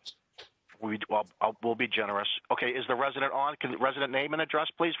 Okay. We'll be generous. Okay, is the resident on? Can the resident name and address,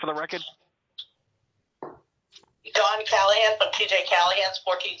 please, for the record? Dawn Callahan from TJ Callahan's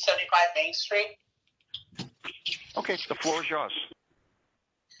 1475 Main Street. Okay, the floor is yours.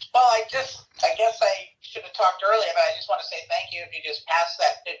 Well, I guess I should have talked earlier, but I just want to say thank you if you just passed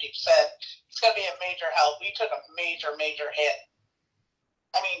that 50%. It's going to be a major help. We took a major hit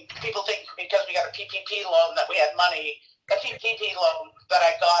I mean, people think because we got a PPP loan that we had money. The PPP loan that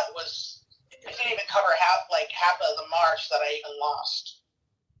I got was, it didn't even cover half of the March that I even lost.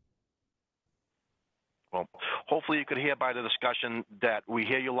 Well, hopefully you could hear by the discussion that we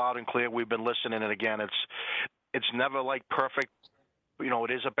hear you loud and clear. We've been listening, and again, it's never like perfect. You know,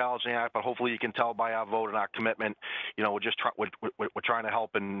 it is a balancing act, but hopefully you can tell by our vote and our commitment. You know, we're trying to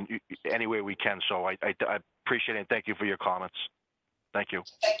help in any way we can. So I appreciate it, and thank you for your comments. Thank you.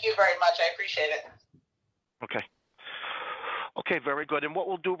 Thank you very much. I appreciate it. Okay. Okay, very good. And what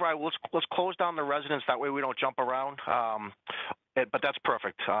we'll do, Brian, let's close down the residents. That way we don't jump around. But that's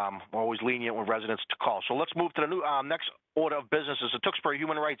perfect. We're always lenient with residents to call. So let's move to the new next order of business is the Tewksbury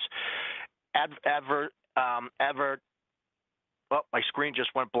Human Rights my screen just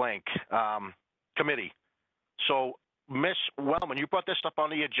went blank. Committee. So, Miss Wellman, you brought this up on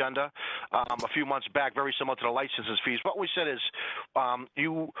the agenda a few months back, very similar to the licenses fees. What we said is,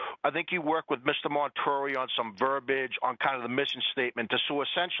 I think you work with Mr. Montori on some verbiage on kind of the mission statement to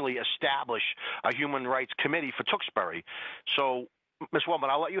essentially establish a human rights committee for Tewksbury. So, Ms. Wellman,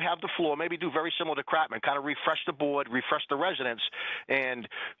 I'll let you have the floor. Maybe do very similar to Kratman, kind of refresh the board, refresh the residents, and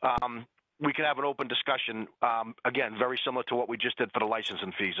we can have an open discussion, again, very similar to what we just did for the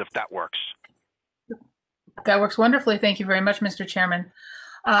licensing fees, if that works. That works wonderfully. Thank you very much, Mr. Chairman.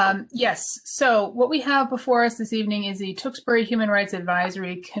 Yes, so what we have before us this evening is the Tewksbury Human Rights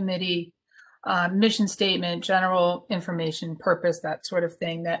Advisory Committee mission statement, general information, purpose, that sort of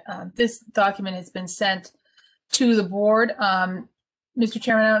thing. That this document has been sent to the board. Mr.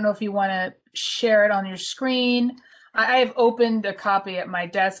 Chairman, I don't know if you want to share it on your screen. I have opened a copy at my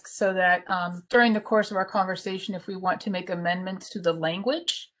desk so that during the course of our conversation, if we want to make amendments to the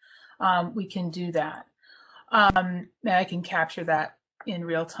language, we can do that. And I can capture that in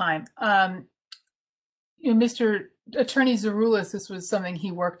real time. Mr. Attorney Zaroulis, this was something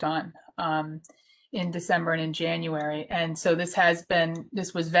he worked on in December and in January. And so this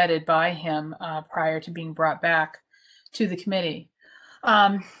was vetted by him prior to being brought back to the committee.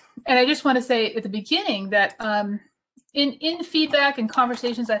 And I just want to say at the beginning that in feedback and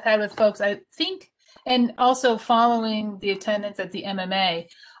conversations I've had with folks, I think, and also following the attendance at the MMA,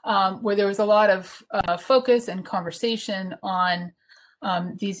 where there was a lot of focus and conversation on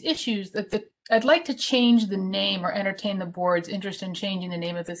these issues, that I'd like to change the name or entertain the board's interest in changing the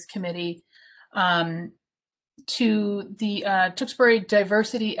name of this committee to the Tewksbury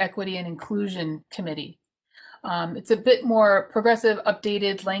Diversity, Equity, and Inclusion Committee. It's a bit more progressive,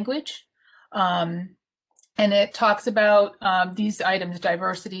 updated language. And it talks about these items,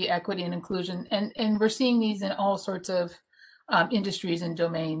 diversity, equity, and inclusion. And we're seeing these in all sorts of industries and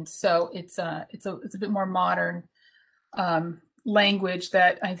domains. So it's a bit more modern language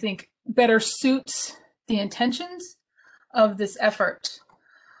that I think better suits the intentions of this effort.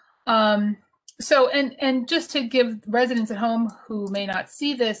 So, and just to give residents at home who may not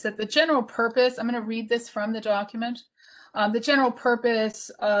see this, that the general purpose, I'm going to read this from the document. The general purpose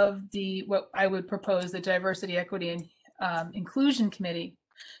of what I would propose, the Diversity, Equity, and Inclusion Committee,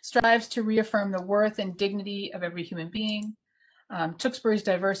 strives to reaffirm the worth and dignity of every human being. Tewksbury's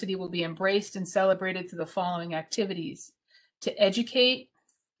diversity will be embraced and celebrated through the following activities: to educate,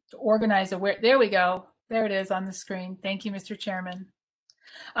 to organize there we go. There it is on the screen. Thank you, Mr. Chairman.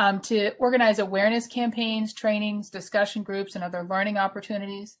 To organize awareness campaigns, trainings, discussion groups, and other learning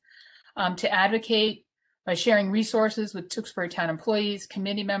opportunities. To advocate by sharing resources with Tewksbury Town employees,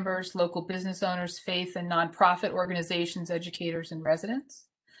 committee members, local business owners, faith and nonprofit organizations, educators, and residents.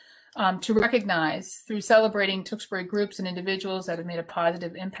 To recognize through celebrating Tewksbury groups and individuals that have made a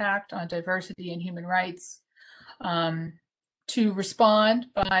positive impact on diversity and human rights. To respond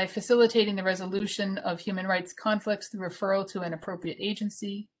by facilitating the resolution of human rights conflicts through referral to an appropriate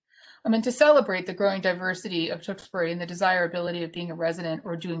agency. And to celebrate the growing diversity of Tewksbury and the desirability of being a resident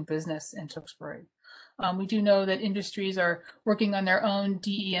or doing business in Tewksbury. We do know that industries are working on their own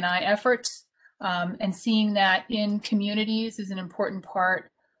DE&I efforts, and seeing that in communities is an important part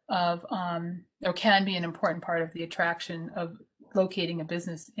of, or can be an important part of the attraction of locating a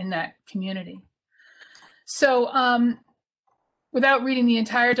business in that community. So without reading the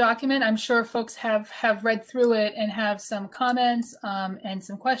entire document, I'm sure folks have read through it and have some comments and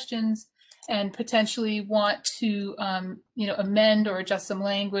some questions, and potentially want to amend or adjust some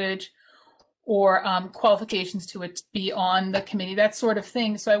language or qualifications to it be on the committee, that sort of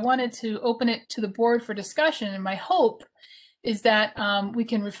thing. So I wanted to open it to the board for discussion, and my hope is that we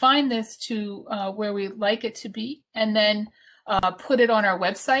can refine this to where we like it to be, and then put it on our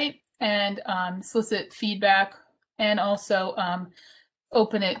website and solicit feedback, and also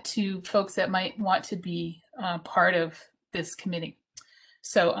open it to folks that might want to be part of this committee.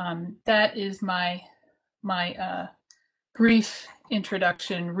 So that is my brief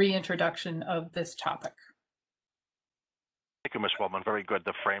reintroduction of this topic. Thank you, Ms. Wellman. Very good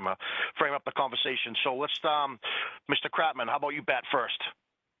to frame up the conversation. So let's, Mr. Kratman, how about you bat first?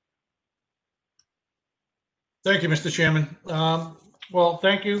 Thank you, Mr. Chairman. Well,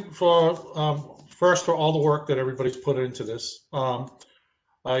 thank you for first for all the work that everybody's put into this. I'm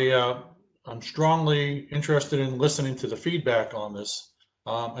strongly interested in listening to the feedback on this.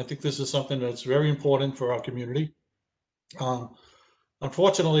 I think this is something that's very important for our community.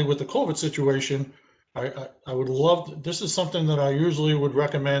 Unfortunately, with the COVID situation, I would love, this is something that I usually would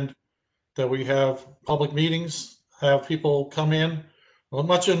recommend, that we have public meetings, have people come in, well,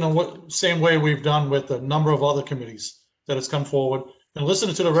 much in the same way we've done with a number of other committees that has come forward, and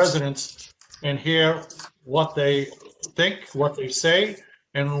listen to the residents and hear what they think, what they say,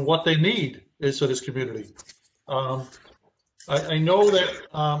 and what they need is for this community. I know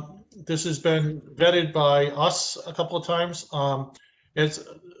that this has been vetted by us a couple of times. It's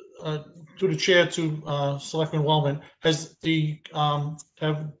through the chair to Selectman Wellman. Has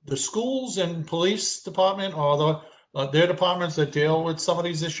have the schools and police department or their departments that deal with some of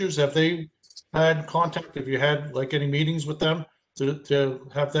these issues, have they had contact? Have you had like any meetings with them to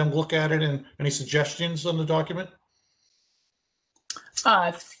have them look at it, and any suggestions on the document?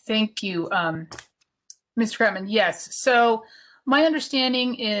 Thank you, Mr. Kratman. Yes. So my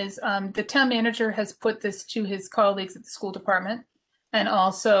understanding is the town manager has put this to his colleagues at the school department and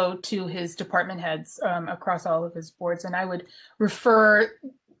also to his department heads across all of his boards. And I would refer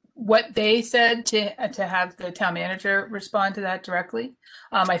what they said to have the town manager respond to that directly.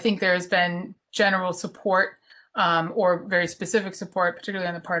 I think there has been general support or very specific support, particularly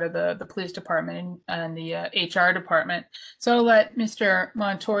on the part of the police department and the HR department. So I'll let Mr.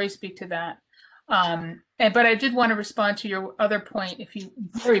 Montori speak to that. But I did want to respond to your other point, if you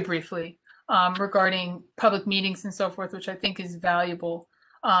very briefly, regarding public meetings and so forth, which I think is valuable.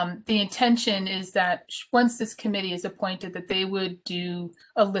 The intention is that once this committee is appointed, that they would do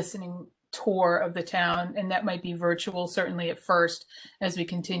a listening tour of the town, and that might be virtual, certainly at first, as we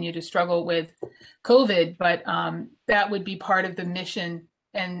continue to struggle with COVID. But that would be part of the mission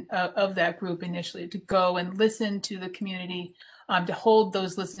and of that group initially, to go and listen to the community, to hold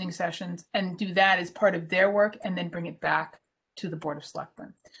those listening sessions and do that as part of their work, and then bring it back to the Board of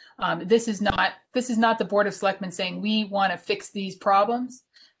Selectmen. This is not the Board of Selectmen saying we want to fix these problems.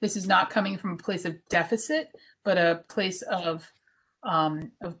 This is not coming from a place of deficit, but a place of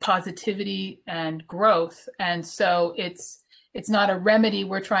positivity and growth. And so it's not a remedy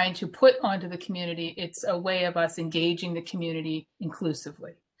we're trying to put onto the community. It's a way of us engaging the community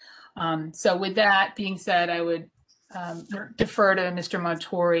inclusively. So with that being said, I would defer to Mr.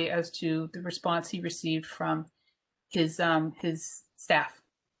 Montori as to the response he received from his staff.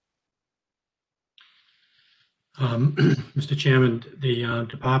 Mr. Chairman, the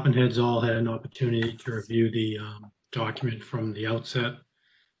department heads all had an opportunity to review the document from the outset.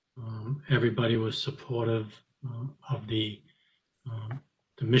 Everybody was supportive of the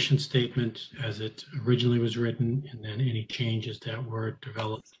mission statement as it originally was written, and then any changes that were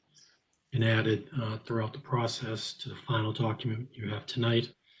developed and added throughout the process to the final document you have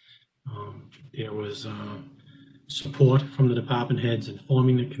tonight. There was support from the department heads in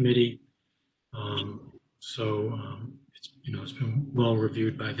forming the committee. It's been well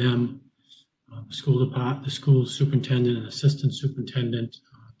reviewed by them. The school superintendent and assistant superintendent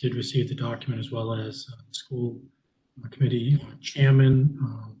did receive the document, as well as the school committee chairman.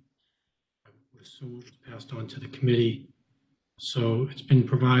 I would assume it was passed on to the committee. So it's been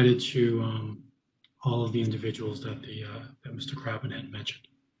provided to all of the individuals that that Mr. Kratman had mentioned.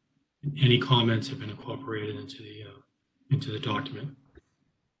 Any comments have been incorporated into the document.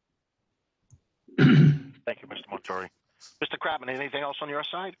 Thank you, Mr. Montori. Mr. Kratman, anything else on your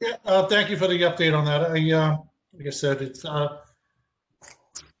side? Yeah, thank you for the update on that. Like I said, it's I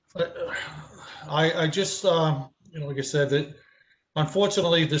just like I said, that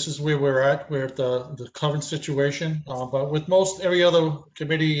unfortunately this is where we're at. We're at the current situation. But with most every other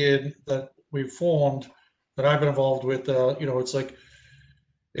committee that we've formed that I've been involved with, it's like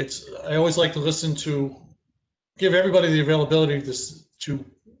I always like to listen to, give everybody the availability to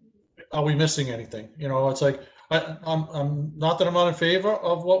are we missing anything? It's like I'm not that I'm not in favor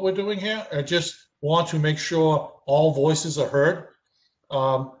of what we're doing here. I just want to make sure all voices are heard,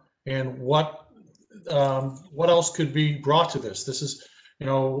 and what else could be brought to this. This is,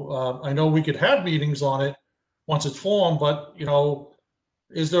 I know we could have meetings on it once it's formed, but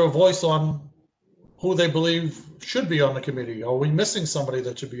is there a voice on who they believe should be on the committee? Are we missing somebody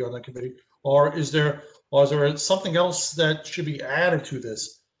that should be on the committee? or is there something else that should be added to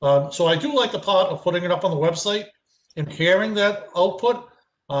this? So I do like the part of putting it up on the website and hearing that output.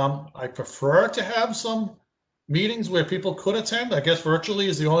 I prefer to have some meetings where people could attend. I guess virtually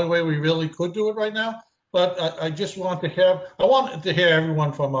is the only way we really could do it right now. But I just want to hear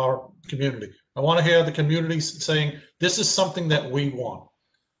everyone from our community. I want to hear the community saying, this is something that we want.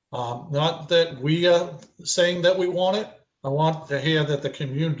 Not that we are saying that we want it. I want to hear that the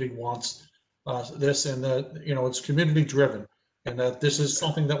community wants this, and that, you know, it's community driven, and that this is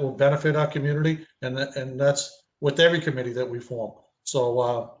something that will benefit our community, and that's with every committee that we form.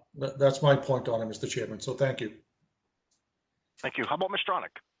 So that's my point on it, Mr. Chairman. So thank you. Thank you. How about Ms.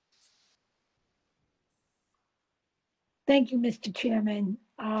 Stronach? Thank you, Mr. Chairman.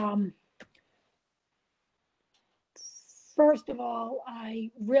 First of all, I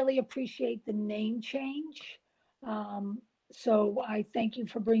really appreciate the name change. So I thank you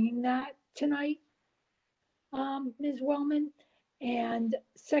for bringing that tonight, Ms. Wellman. And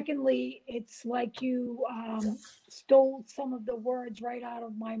secondly, it's like you stole some of the words right out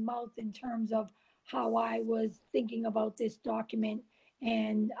of my mouth in terms of how I was thinking about this document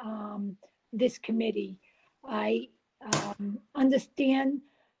and this committee. I understand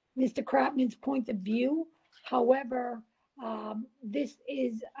Mr. Kratman's point of view. However, this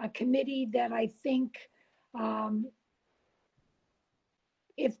is a committee that I think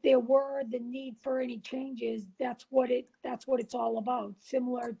if there were the need for any changes, that's what it's all about.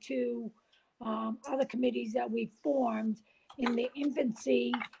 Similar to other committees that we formed in the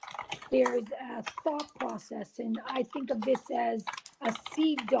infancy, there's a thought process, and I think of this as a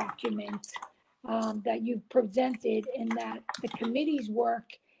seed document that you've presented, and that the committee's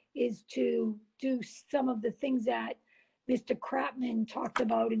work is to do some of the things that Mr. Kratman talked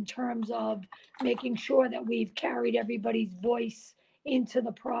about in terms of making sure that we've carried everybody's voice into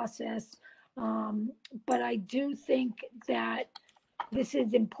the process. But I do think that this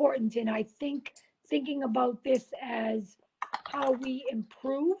is important, and I think thinking about this as how we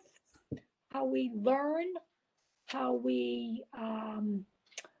improve, how we learn, how we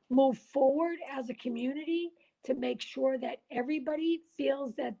move forward as a community to make sure that everybody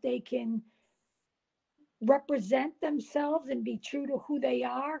feels that they can represent themselves and be true to who they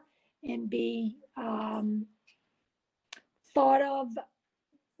are, and be thought of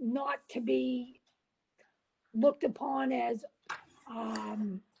not to be looked upon as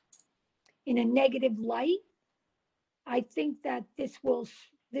in a negative light. I think that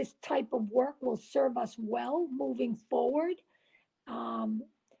this type of work will serve us well moving forward,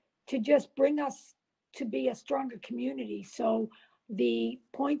 to just bring us to be a stronger community. So the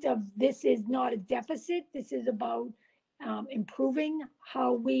point of this is not a deficit. This is about improving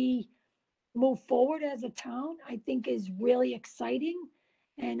how we move forward as a town, I think is really exciting.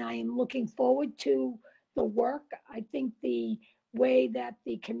 And I am looking forward to the work. I think the way that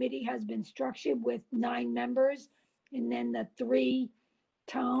the committee has been structured with 9 members and then the 3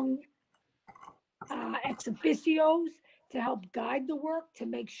 town ex officios to help guide the work, to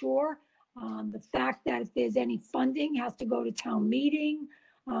make sure the fact that if there's any funding has to go to town meeting,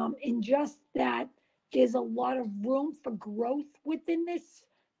 and just that there's a lot of room for growth within this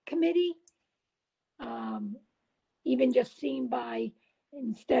committee. Even just seen by,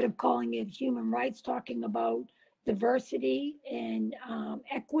 instead of calling it human rights, talking about diversity and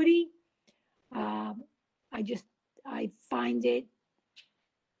equity. I find it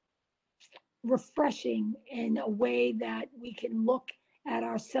refreshing in a way that we can look at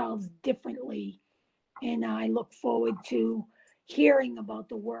ourselves differently. And I look forward to hearing about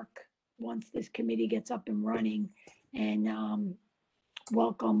the work once this committee gets up and running, and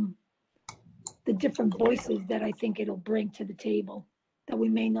welcome the different voices that I think it'll bring to the table that we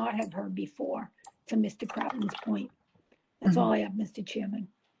may not have heard before, to Mr. Kratman's point. That's all I have, Mr. Chairman.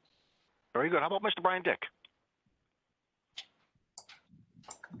 Very good. How about Mr. Brian Dick?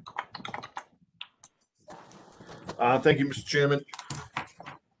 Thank you, Mr. Chairman.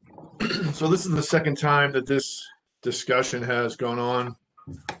 So this is the second time that this discussion has gone on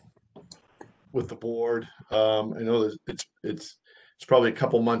with the board. I know that it's probably a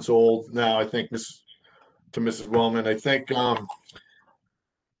couple months old now. I think to Mrs. Wellman, I think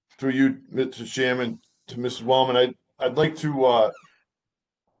through you, Mr. Chairman, to Mrs. Wellman, I'd like to.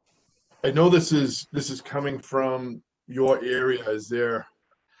 I know this is coming from your area. Is there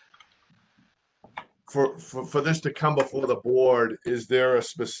for this to come before the board? Is there a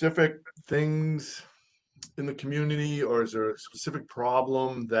specific things in the community, or is there a specific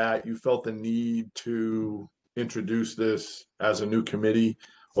problem that you felt the need to introduce this as a new committee?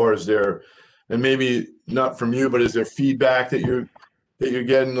 Or is there, and maybe not from you, but is there feedback that that you're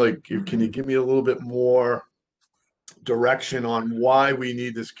getting? Like, can you give me a little bit more direction on why we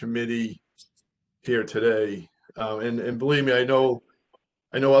need this committee here today? And believe me, I know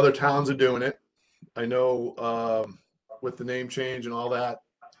other towns are doing it. I know with the name change and all that.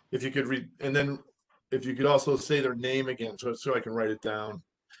 If you could read, and then if you could also say their name again, so I can write it down.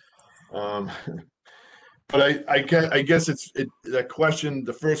 But I guess that question.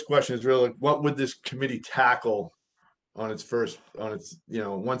 The first question is really like, what would this committee tackle on its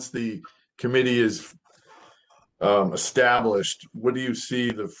once the committee is established? What do you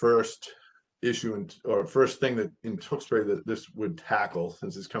see the first issue or first thing that in Tewksbury that this would tackle,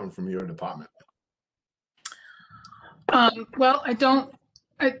 since it's coming from your department? Well,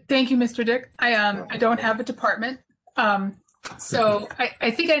 thank you, Mr. Dick. I don't have a department. So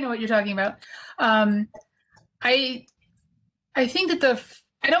I think I know what you're talking about. I think that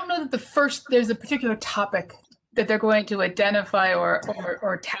I don't know that there's a particular topic that they're going to identify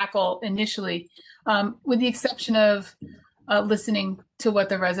or tackle initially, with the exception of listening to what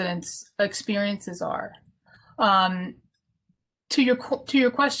the residents' experiences are. To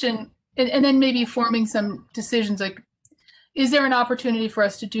your question, and then maybe forming some decisions like, is there an opportunity for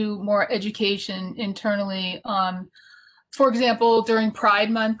us to do more education internally? For example, during Pride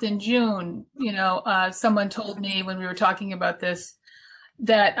Month in June, someone told me when we were talking about this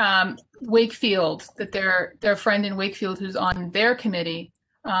that Wakefield, that their friend in Wakefield who's on their committee,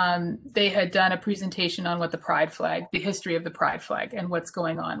 they had done a presentation on what the history of the Pride flag and what's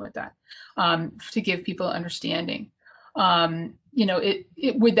going on with that, to give people understanding. Would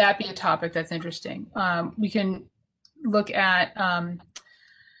that be a topic that's interesting? We can look at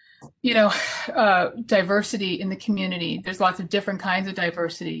diversity in the community. There's lots of different kinds of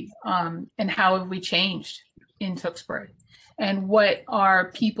diversity, and how have we changed in Tewksbury, and what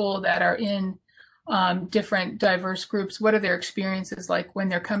are people that are in different diverse groups, what are their experiences like when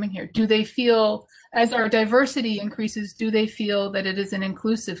they're coming here? Do they feel, as our diversity increases, do they feel that it is an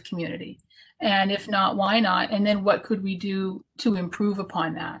inclusive community? And if not, why not? And then what could we do to improve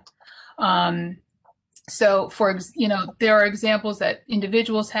upon that? So there are examples that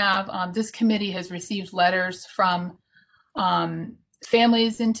individuals have. This committee has received letters from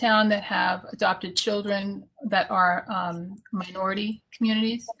families in town that have adopted children that are minority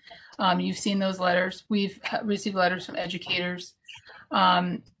communities. You've seen those letters. We've received letters from educators.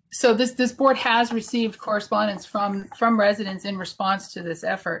 So this board has received correspondence from residents in response to this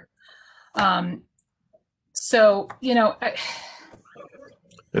effort. And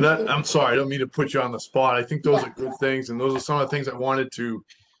I'm sorry, I don't mean to put you on the spot. I think those are good things, and those are some of the things I wanted to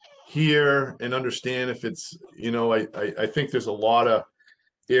hear and understand. If it's, I think there's a lot of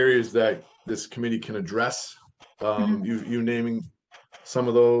areas that this committee can address. You naming some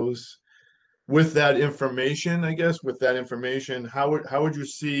of those. With that information, I guess, how would you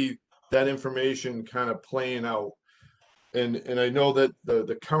see that information kind of playing out? And I know that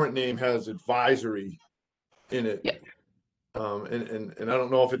the current name has advisory in it. Yeah. And I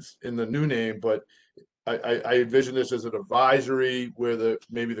don't know if it's in the new name, but I envision this as an advisory where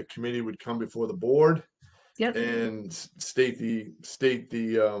maybe the committee would come before the board. Yep. And state the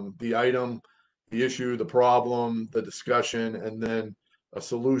item, the issue, the problem, the discussion, and then a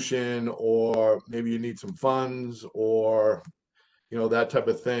solution, or maybe you need some funds, or that type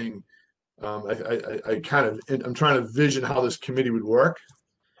of thing. I'm trying to vision how this committee would work,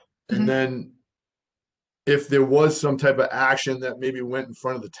 and then if there was some type of action that maybe went in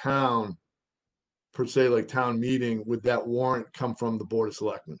front of the town, per se, like town meeting, would that warrant come from the Board of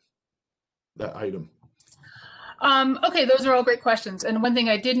Selectmen, that item? Okay, those are all great questions. And one thing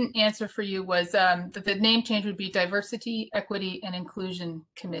I didn't answer for you was that the name change would be Diversity, Equity, and Inclusion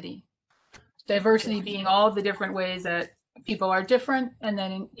Committee. Diversity being all the different ways that people are different, and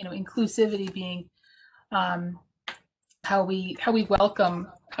then inclusivity being how we welcome,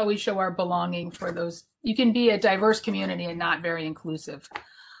 how we show our belonging for those. You can be a diverse community and not very inclusive.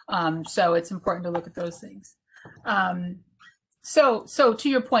 So it's important to look at those things. So to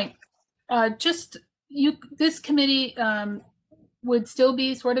your point, this committee would still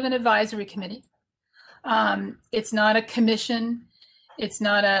be sort of an advisory committee. It's not a commission. It's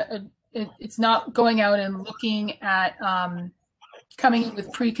not going out and looking at coming in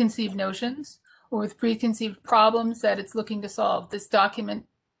with preconceived notions or with preconceived problems that it's looking to solve. This document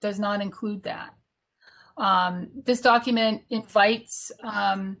does not include that. This document invites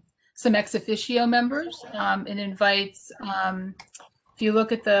some ex officio members. It invites, if you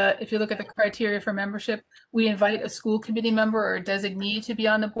look at the criteria for membership, we invite a school committee member or a designee to be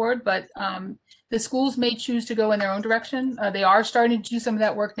on the board, but the schools may choose to go in their own direction. They are starting to do some of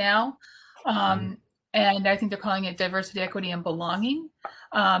that work now. and I think they're calling it diversity, equity, and belonging.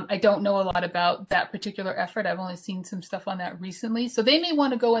 I don't know a lot about that particular effort. I've only seen some stuff on that recently. So they may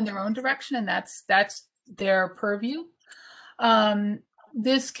want to go in their own direction, and that's their purview.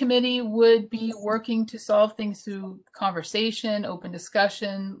 This committee would be working to solve things through conversation, open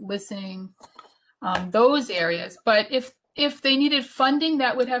discussion, listening, those areas. But if they needed funding,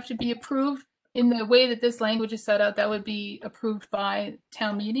 that would have to be approved in the way that this language is set out. That would be approved by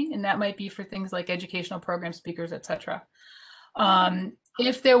town meeting, and that might be for things like educational program speakers, etc.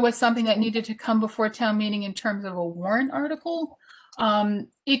 If there was something that needed to come before town meeting in terms of a warrant article,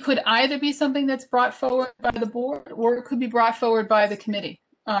 it could either be something that's brought forward by the board, or it could be brought forward by the committee.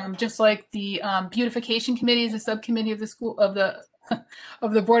 Just like the beautification committee is a subcommittee of the school of the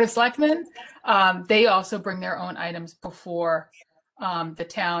of the Board of Selectmen, they also bring their own items before the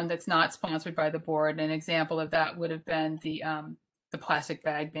town that's not sponsored by the board. An example of that would have been the plastic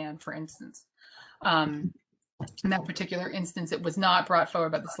bag ban, for instance. In that particular instance, it was not brought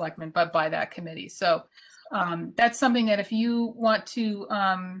forward by the selectmen, but by that committee. So that's something that if you want to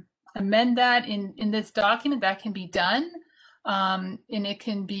amend that in this document, that can be done. And it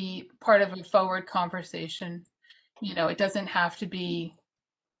can be part of a forward conversation. You know, it doesn't have to be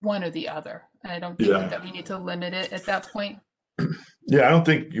one or the other. And I don't think that we need to limit it at that point. Yeah, I don't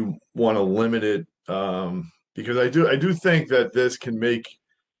think you want to limit it because I do think that this can make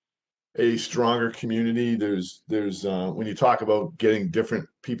a stronger community. There's when you talk about getting different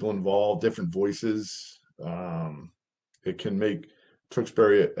people involved, different voices, it can make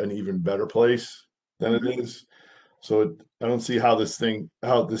Tewksbury an even better place than it is. So I don't see how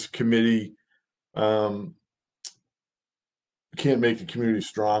this committee can't make the community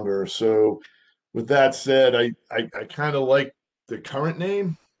stronger. So with that said, I kind of like the current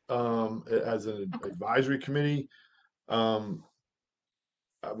name as an advisory committee. I'm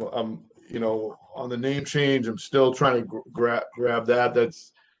on the name change, I'm still trying to grab that.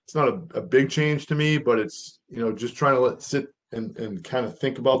 It's not a big change to me, but it's, just trying to sit and kind of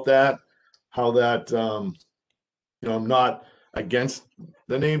think about that, how that, I'm not against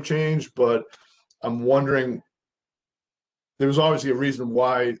the name change, but I'm wondering, there was obviously a reason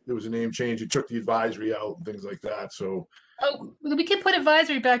why there was a name change. It took the advisory out and things like that. So, we can put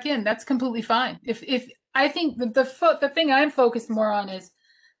advisory back in. That's completely fine. If I think the thing I'm focused more on is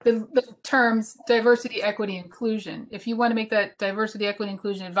the terms diversity, equity, inclusion. If you want to make that diversity, equity,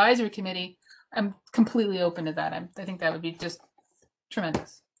 inclusion advisory committee, I'm completely open to that. I think that would be just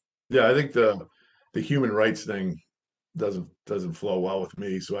tremendous. Yeah, I think the human rights thing doesn't flow well with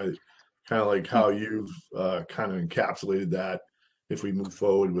me. So I kind of like how you've kind of encapsulated that if we move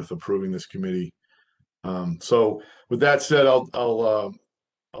forward with approving this committee. So with that said, I'll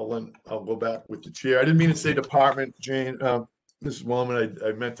go back with the chair. I didn't mean to say department, Jane. Mrs. Wellman,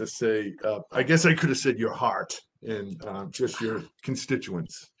 I meant to say, I guess I could have said your heart and just your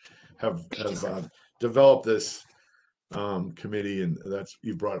constituents have developed this committee, and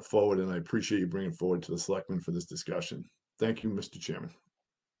you brought it forward, and I appreciate you bringing it forward to the selectmen for this discussion. Thank you, Mr. Chairman.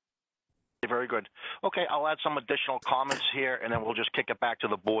 Very good. Okay, I'll add some additional comments here, and then we'll just kick it back to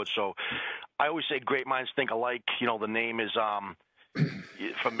the board. So I always say great minds think alike. The name is,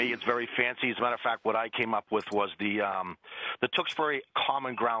 for me, it's very fancy. As a matter of fact, what I came up with was the Tewksbury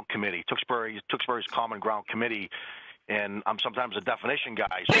Common Ground Committee, Tewksbury's Common Ground Committee. And I'm sometimes a definition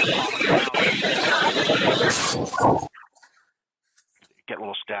guy. So get a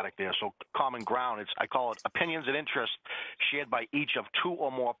little static there. So common ground, I call it opinions and interests shared by each of two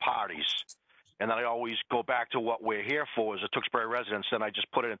or more parties. And then I always go back to what we're here for as a Tewksbury residents. And I just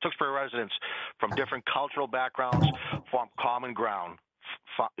put it in Tewksbury residents from different cultural backgrounds found common ground.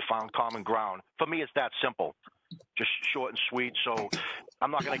 For me, it's that simple. Just short and sweet. So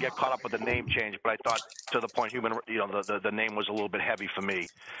I'm not going to get caught up with the name change, but I thought to the point, the name was a little bit heavy for me.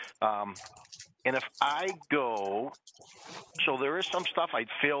 And if I go, so there is some stuff I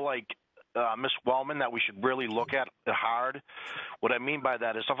feel like Ms. Wellman that we should really look at hard. What I mean by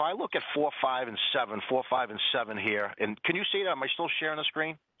that is if I look at 4, 5, and 7 here, and can you see that? Am I still sharing the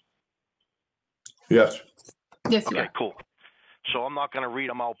screen? Yes. Yes. Okay, cool. So I'm not going to read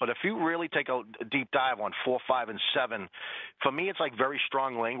them out, but if you really take a deep dive on 4, 5, and 7, for me, it's like very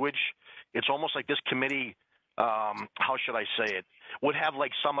strong language. It's almost like this committee, how should I say it, would have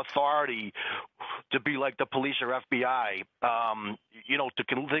like some authority to be like the police or FBI,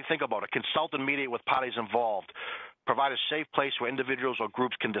 to think about it, consult and mediate with parties involved, provide a safe place where individuals or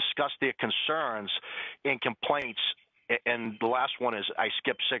groups can discuss their concerns and complaints. And the last one is, I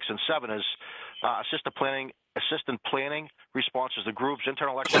skipped 6 and 7, is assistant planning responses to groups,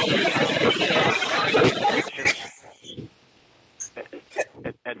 internal elections.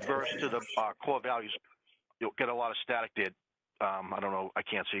 adverse to the core values. You'll get a lot of static there. I don't know. I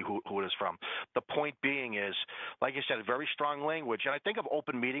can't see who it is from. The point being is, like I said, very strong language. And I think of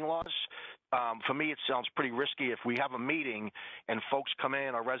open meeting laws. For me, it sounds pretty risky if we have a meeting and folks come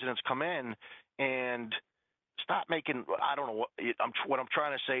in, our residents come in, and stop making. I don't know what I'm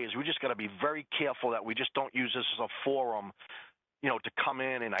trying to say is we just got to be very careful that we just don't use this as a forum, to come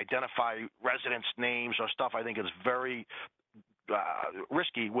in and identify residents' names or stuff. I think it's very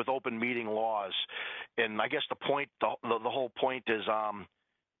risky with open meeting laws. And I guess the whole point is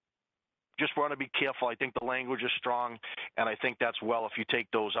just want to be careful. I think the language is strong, and I think that's well if you take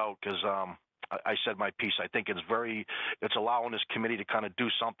those out, because I said my piece. I think it's allowing this committee to kind of do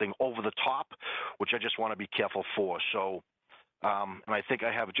something over the top, which I just want to be careful for. So, and I think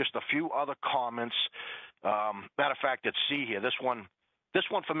I have just a few other comments. Matter of fact, at C here, this one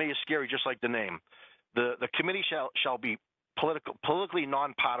for me is scary, just like the name. The committee shall be politically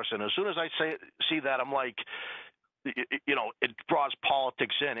nonpartisan. As soon as I see that, I'm like, it draws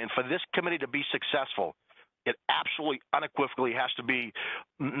politics in. And for this committee to be successful, it absolutely unequivocally has to be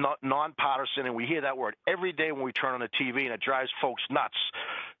nonpartisan. And we hear that word every day when we turn on the TV, and it drives folks nuts.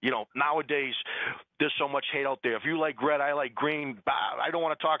 Nowadays, there's so much hate out there. If you like red, I like green, I don't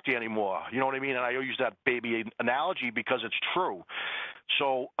want to talk to you anymore. You know what I mean? And I use that baby analogy because it's true.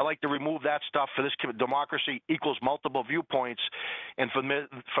 So I like to remove that stuff. For this democracy equals multiple viewpoints. And for me,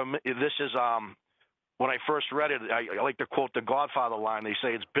 this is when I first read it, I like to quote the Godfather line. They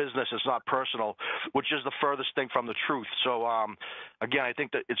say it's business, it's not personal, which is the furthest thing from the truth. So, again, I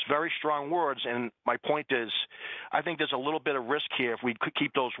think that it's very strong words. And my point is, I think there's a little bit of risk here if we could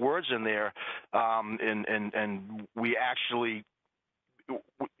keep those words in there, and we actually,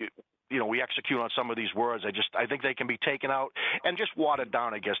 we execute on some of these words. I think they can be taken out and just watered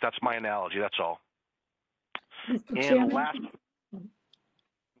down, I guess. That's my analogy. That's all. Mr. Chairman?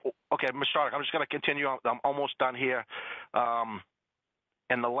 Okay, Ms. Stark, I'm just going to continue. I'm almost done here.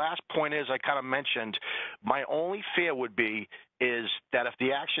 And the last point is, I kind of mentioned, my only fear would be is that if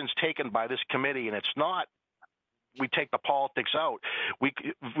the action's taken by this committee and it's not, we take the politics out, we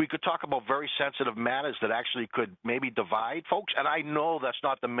could talk about very sensitive matters that actually could maybe divide folks. And I know that's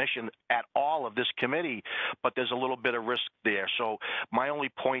not the mission at all of this committee, but there's a little bit of risk there. So my only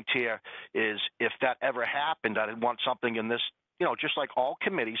point here is, if that ever happened, I'd want something in this, just like all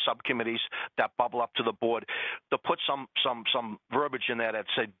committees, subcommittees that bubble up to the board, to put some verbiage in there that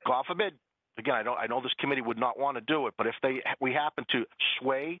said, God forbid, again, I know this committee would not want to do it, but if we happen to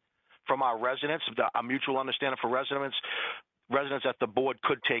sway from our residents, a mutual understanding for residents that the board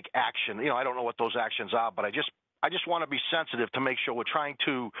could take action. I don't know what those actions are, but I just want to be sensitive to make sure we're trying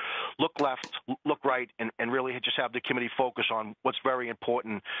to look left, look right, and really just have the committee focus on what's very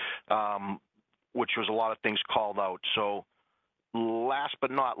important, which was a lot of things called out. So, last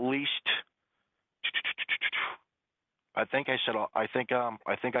but not least, I think I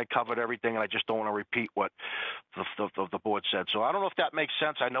covered everything, and I just don't want to repeat what the board said. So I don't know if that makes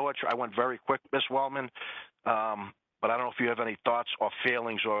sense. I know I went very quick, Ms. Wellman, but I don't know if you have any thoughts or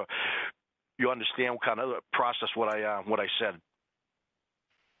feelings, or you understand what kind of process what I said.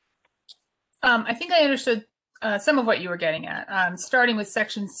 I think I understood some of what you were getting at. Starting with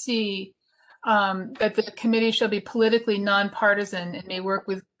Section C. That the committee shall be politically nonpartisan and may work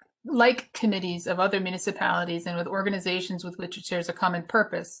with like committees of other municipalities and with organizations with which it shares a common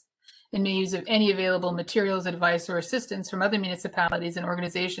purpose, and may use of any available materials, advice, or assistance from other municipalities and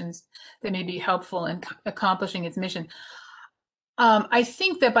organizations that may be helpful in accomplishing its mission. I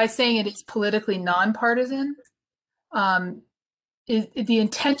think that by saying it is politically nonpartisan, the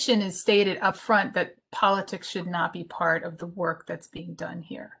intention is stated up front that politics should not be part of the work that's being done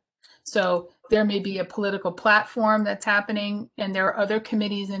here. So there may be a political platform that's happening, and there are other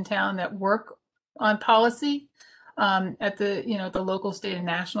committees in town that work on policy at the the local, state, and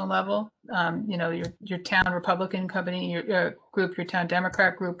national level. Your town Republican company, your group, your town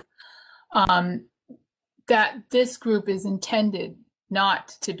Democrat group. That this group is intended not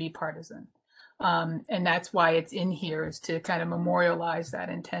to be partisan, and that's why it's in here, is to kind of memorialize that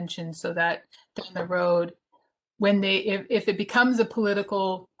intention, so that down the road, when if it becomes a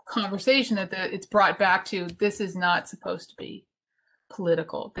political conversation, that it's brought back to, this is not supposed to be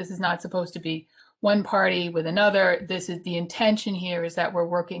political. This is not supposed to be one party with another. This is the intention here, is that we're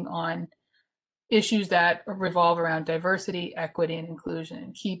working on issues that revolve around diversity, equity, and inclusion,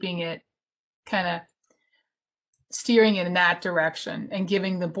 and keeping it kind of steering it in that direction, and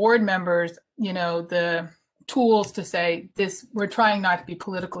giving the board members, the tools to say, this, we're trying not to be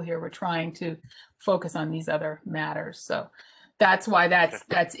political here. We're trying to focus on these other matters. So that's why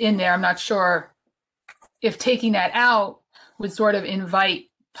that's in there. I'm not sure if taking that out would sort of invite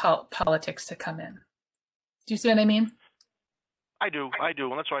politics to come in. Do you see what I mean? I do,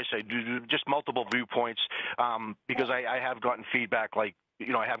 and that's why I say just multiple viewpoints, because I have gotten feedback. Like,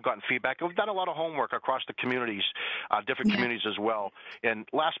 I have gotten feedback. We've done a lot of homework across the communities, different communities as well. And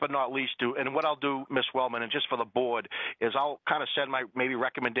last but not least, and what I'll do, Ms. Wellman, and just for the board, is I'll kind of send my maybe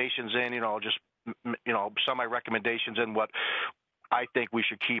recommendations in. Just some of my recommendations in what I think we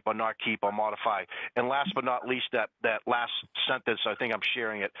should keep or not keep or modify. And last but not least, that last sentence, I think I'm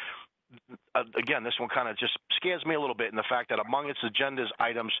sharing it. Again, this one kind of just scares me a little bit in the fact that among its agendas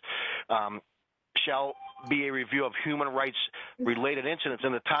items shall be a review of human rights related incidents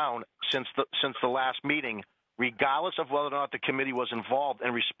in the town since the last meeting, regardless of whether or not the committee was involved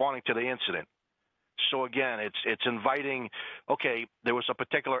in responding to the incident. So again, it's inviting, okay, there was a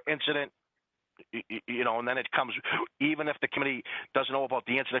particular incident, and then it comes, even if the committee doesn't know about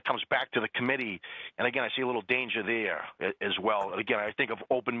the incident, it comes back to the committee. And again, I see a little danger there as well. And again, I think of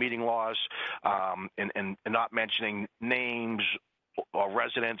open meeting laws and not mentioning names or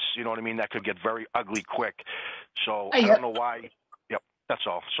residents, you know what I mean? That could get very ugly quick. So I don't know why. Yep, that's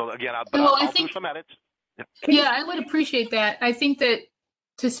all. So again, I'll do some edits. Yep. Yeah, I would appreciate that. I think that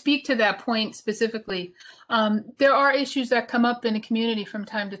to speak to that point specifically, there are issues that come up in a community from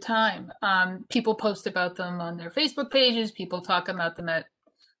time to time. People post about them on their Facebook pages. People talk about them at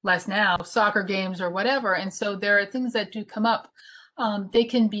less now, soccer games or whatever. And so there are things that do come up. They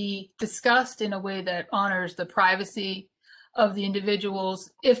can be discussed in a way that honors the privacy of the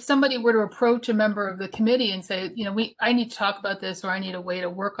individuals. If somebody were to approach a member of the committee and say, I need to talk about this, or I need a way to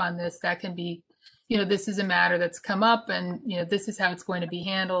work on this, that can be, this is a matter that's come up, and this is how it's going to be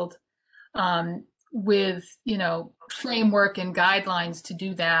handled, with framework and guidelines to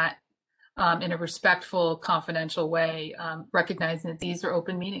do that in a respectful, confidential way, recognizing that these are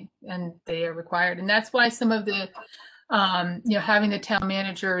open meetings and they are required. And that's why some of the having the town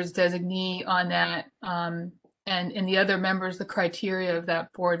manager's designee on that, and the other members, the criteria of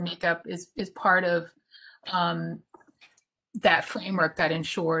that board makeup is part of that framework that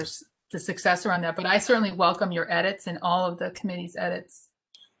ensures the success around that. But I certainly welcome your edits and all of the committee's edits.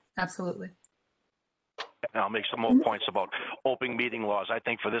 Absolutely. And I'll make some more points about open meeting laws. I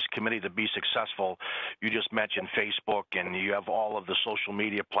think for this committee to be successful, you just mentioned Facebook, and you have all of the social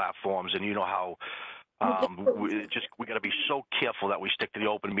media platforms, and you know how we got to be so careful that we stick to the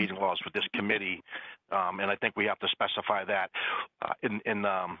open meeting laws with this committee, and I think we have to specify that in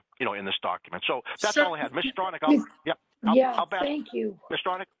this document. So that's all I had, Ms. Stronach. Thank you, Ms.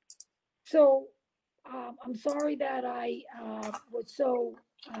 Stronach. So I'm sorry that I was so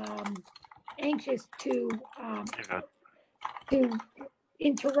anxious to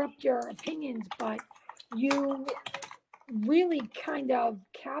interrupt your opinions, but you really kind of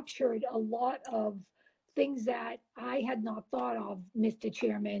captured a lot of things that I had not thought of, Mr.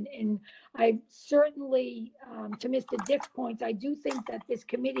 Chairman. And I certainly, to Mr. Dick's points, I do think that this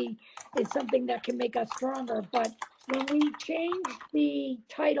committee is something that can make us stronger. But when we change the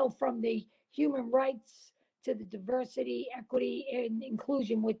title from the human rights to the diversity, equity, and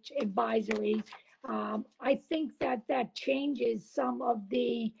inclusion, which advisory, I think that that changes some of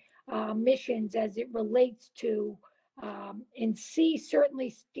the missions as it relates to, and C certainly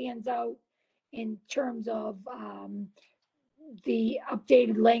stands out in terms of the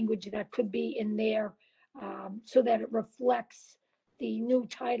updated language that could be in there, so that it reflects the new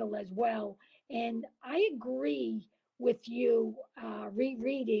title as well. And I agree with you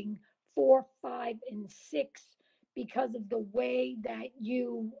rereading 4, 5, and 6 because of the way that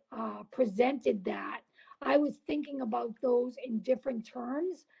you presented that. I was thinking about those in different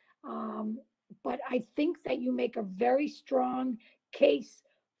terms, but I think that you make a very strong case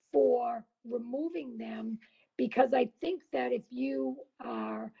for removing them, because I think that if you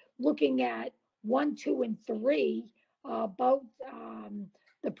are looking at 1, 2, and 3 about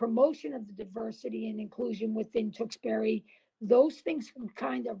the promotion of the diversity and inclusion within Tewksbury, those things can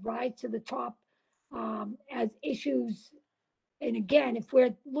kind of rise to the top as issues. And again, if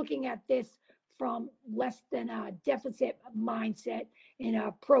we're looking at this from less than a deficit mindset and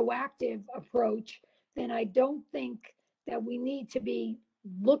a proactive approach, then I don't think that we need to be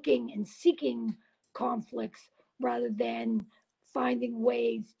looking and seeking conflicts rather than finding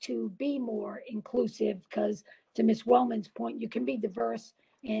ways to be more inclusive. Because to Ms. Wellman's point, you can be diverse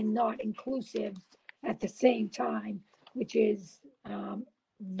and not inclusive at the same time, which is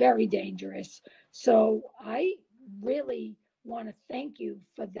very dangerous. So I really want to thank you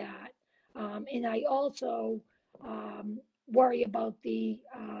for that. And I also worry about the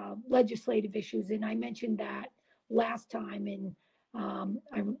legislative issues. And I mentioned that last time. And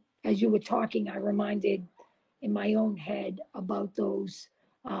as you were talking, I reminded in my own head about those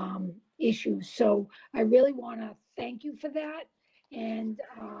issues. So I really want to thank you for that. And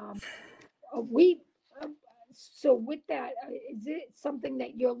we, so with that, is it something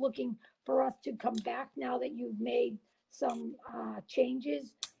that you're looking for us to come back now that you've made some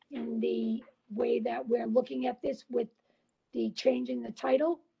changes in the way that we're looking at this with the change in the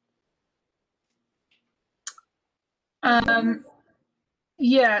title?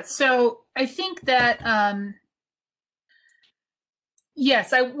 Yeah, so I think that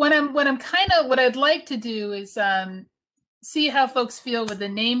yes, what I'd like to do is see how folks feel with the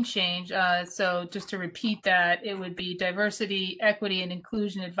name change. So just to repeat that, it would be Diversity, Equity, and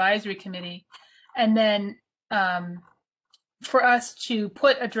Inclusion Advisory Committee, and then for us to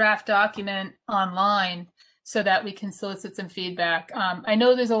put a draft document online so that we can solicit some feedback. I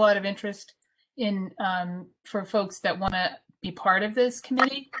know there's a lot of interest in for folks that want to be part of this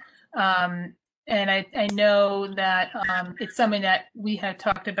committee. And I know that it's something that we had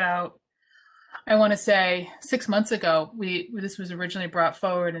talked about, I want to say 6 months ago. This was originally brought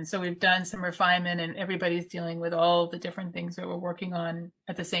forward, and so we've done some refinement, and everybody's dealing with all the different things that we're working on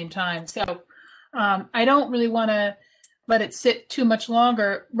at the same time. So I don't really want to let it sit too much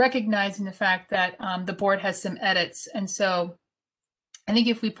longer, recognizing the fact that the board has some edits. And so I think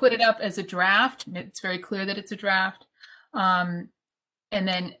if we put it up as a draft, it's very clear that it's a draft. And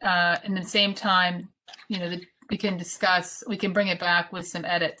then at the same time, we can discuss, we can bring it back with some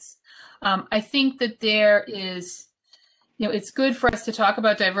edits. I think that there is, it's good for us to talk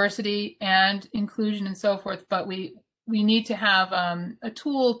about diversity and inclusion and so forth, but we need to have a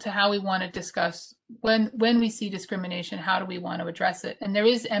tool to how we want to discuss when we see discrimination, how do we want to address it? And there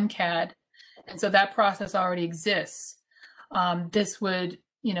is MCAD, and so that process already exists. This would,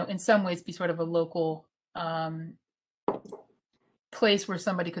 in some ways be sort of a local place where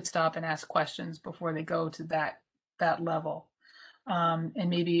somebody could stop and ask questions before they go to that level, and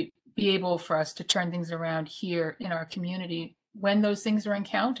maybe be able for us to turn things around here in our community when those things are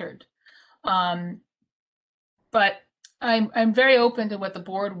encountered. But I'm very open to what the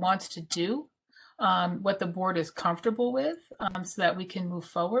board wants to do, what the board is comfortable with, so that we can move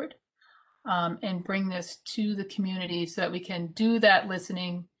forward and bring this to the community so that we can do that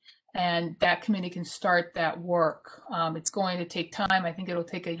listening and that committee can start that work. It's going to take time. I think it'll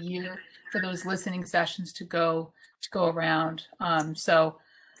take a year for those listening sessions to go around. So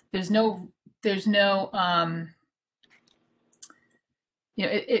there's no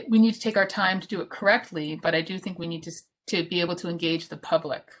we need to take our time to do it correctly, but I do think we need to be able to engage the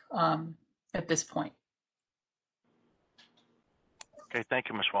public at this point. Okay, thank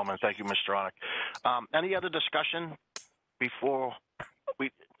you, Ms. Wellman. Thank you, Ms. Stronach. Any other discussion before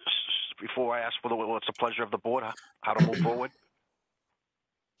I ask for what's the pleasure of the board, how to move forward?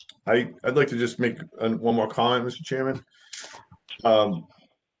 I'd like to just make one more comment, Mr. Chairman.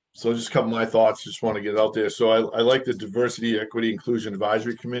 So just a couple of my thoughts, just want to get it out there. So I like the Diversity, Equity, Inclusion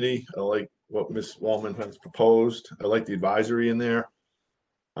Advisory Committee. I like what Ms. Wellman has proposed. I like the advisory in there.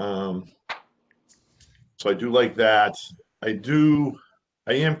 So I do like that. I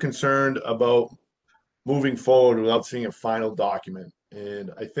am concerned about moving forward without seeing a final document.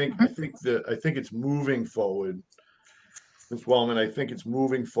 And I think it's moving forward. Ms. Wellman, I think it's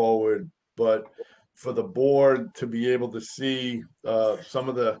moving forward, but for the board to be able to see some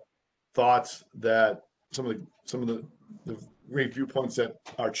of the thoughts that some of the great viewpoints that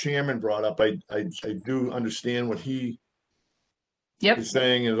our chairman brought up, I do understand what he is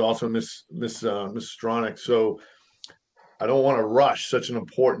saying, and also Ms. Stronach. So I don't want to rush such an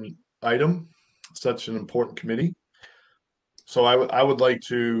important item, such an important committee. So I would like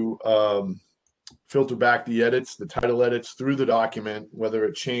to filter back the edits, the title edits through the document, whether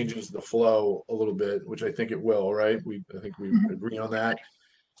it changes the flow a little bit, which I think it will, right? I think we agree on that.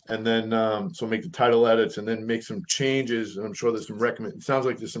 And then, so make the title edits and then make some changes. And I'm sure there's it sounds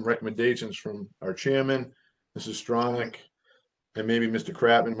like there's some recommendations from our chairman, Mrs. Stronach, and maybe Mr.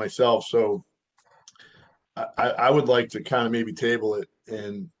 Kratman, myself. So I would like to kind of maybe table it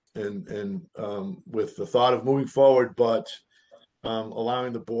and with the thought of moving forward, but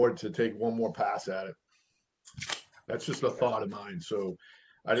allowing the board to take one more pass at it. That's just a thought of mine. So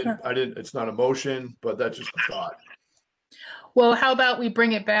it's not a motion, but that's just a thought. Well, how about we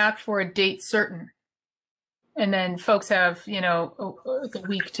bring it back for a date certain? And then folks have, a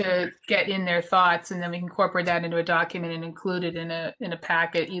week to get in their thoughts, and then we can incorporate that into a document and include it in a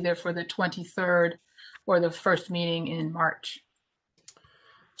packet, either for the 23rd or the first meeting in March.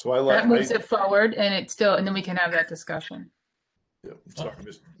 So that moves it forward, and then we can have that discussion. Yeah, sorry,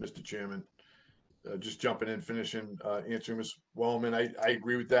 Mr. Chairman. Just jumping in, finishing answering Ms. Wellman. I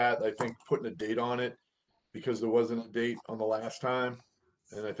agree with that. I think putting a date on it because there wasn't a date on the last time.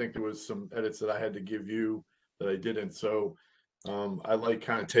 And I think there was some edits that I had to give you that I didn't. So I like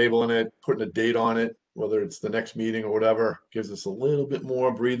kind of tabling it, putting a date on it, whether it's the next meeting or whatever, gives us a little bit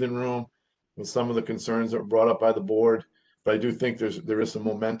more breathing room with some of the concerns that were brought up by the board. But I do think there is some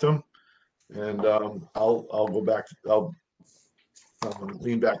momentum, and I'll go back. I'll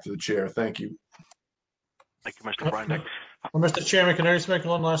lean back to the chair. Thank you. Thank you, Mr. Freundlich. Well, Mr. Chairman, can I just make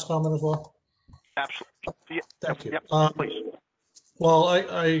one last comment as well? Absolutely. Yeah, Thank you. yep, please. Well,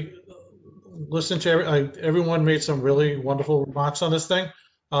 I listened to everyone made some really wonderful remarks on this thing.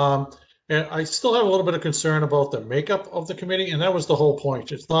 And I still have a little bit of concern about the makeup of the committee, and that was the whole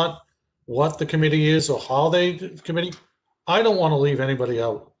point. It's not what the committee is or how they do the committee. I don't want to leave anybody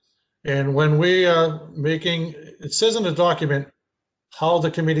out. And when we are making, it says in the document how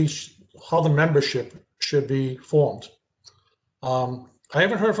the committee, how the membership should be formed. I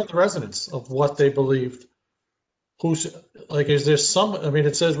haven't heard from the residents of what they believed. Who's, like, is there some, I mean,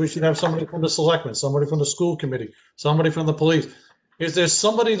 it says we should have somebody from the selectmen, somebody from the school committee, somebody from the police. Is there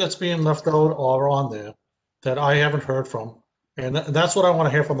somebody that's being left out or on there that I haven't heard from? And that's what I want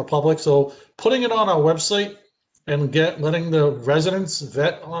to hear from the public. So putting it on our website and letting the residents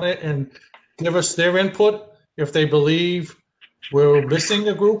vet on it and give us their input if they believe we're missing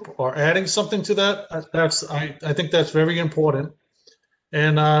a group or adding something to that, I think that's very important.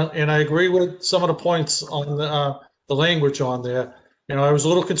 And I agree with some of the points on the language on there. You know, I was a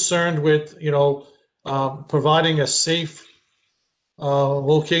little concerned with, providing a safe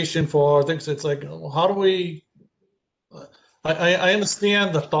location for things. It's like, how do we, I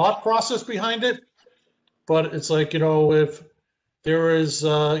understand the thought process behind it, but it's like, if there is,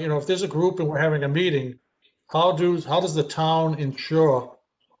 if there's a group and we're having a meeting, how does the town ensure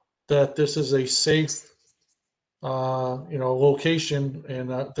that this is a safe, location and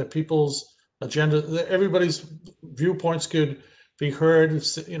that people's agenda, that everybody's viewpoints could be heard.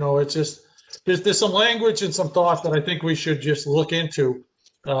 It's just, there's some language and some thoughts that I think we should just look into.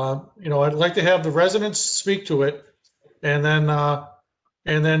 I'd like to have the residents speak to it and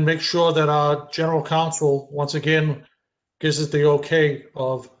then make sure that our general counsel, once again, gives it the okay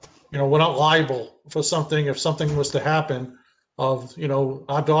of, we're not liable for something if something was to happen of,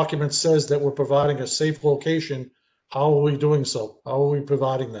 our document says that we're providing a safe location. How are we doing so? How are we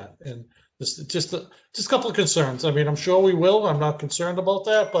providing that? And this just a couple of concerns. I mean, I'm sure we will. I'm not concerned about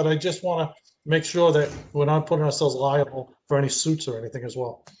that, but I just want to make sure that we're not putting ourselves liable for any suits or anything as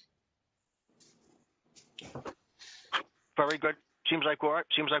well. Very good. Seems like we're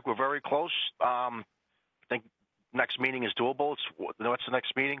very close. I think next meeting is doable. What's the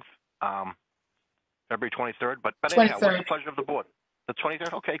next meeting? February 23rd. But anyhow, what's the pleasure of the board? The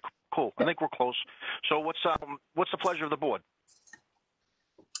 23rd. Okay, cool. I think we're close. So what's the pleasure of the board?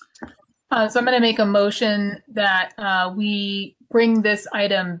 So I'm going to make a motion that we bring this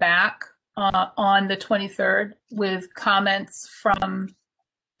item back on the 23rd with comments from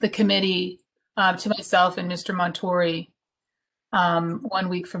the committee to myself and Mr. Montori 1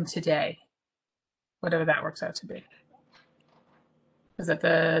 week from today, whatever that works out to be. Is that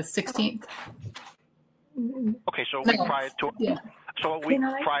the 16th? Okay, so a week prior to. Yeah. So a week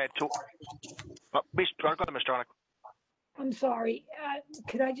prior to. Go ahead, Mr. Arnick. I'm sorry.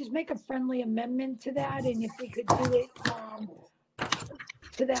 Could I just make a friendly amendment to that? And if we could do it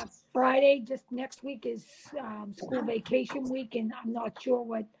to that Friday, just next week is school vacation week, and I'm not sure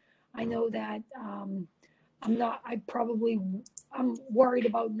what, I know that I'm worried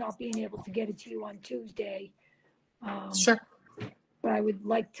about not being able to get it to you on Tuesday. Sure. But I would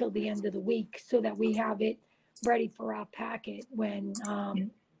like till the end of the week so that we have it ready for our packet when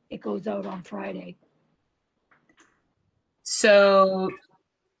it goes out on Friday. So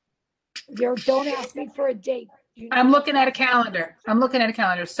Don't ask me for a date. I'm looking at a calendar.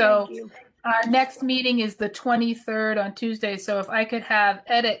 So our next meeting is the 23rd on Tuesday. So if I could have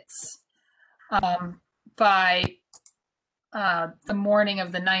edits by the morning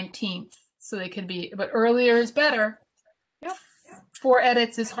of the 19th, so they can be, but earlier is better. Yep. 4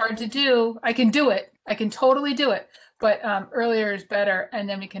 edits is hard to do. I can do it. I can totally do it. But earlier is better, and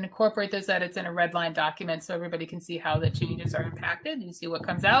then we can incorporate those edits in a red line document so everybody can see how the changes are impacted. You see what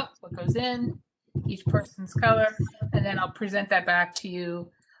comes out, what goes in, each person's color, and then I'll present that back to you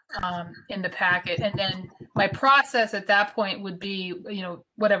in the packet. And then my process at that point would be,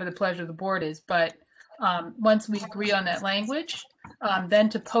 whatever the pleasure of the board is. But once we agree on that language, then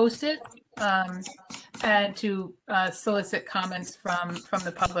to post it and to solicit comments from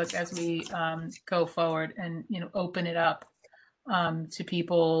the public as we go forward and open it up to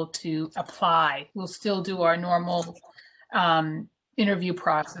people to apply. We'll still do our normal interview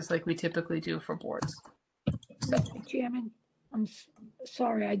process like we typically do for boards. Mr. Chairman,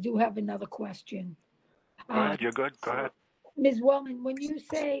 sorry, I do have another question. Go ahead, you're good. Go ahead. Ms. Wellman, when you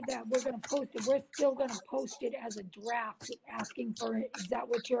say that we're gonna post it, we're still gonna post it as a draft, asking for it. Is that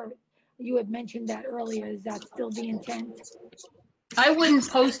what you had mentioned that earlier? Is that still the intent? I wouldn't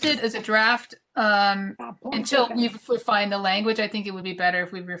post it as a draft until Okay. we've refined the language. I think it would be better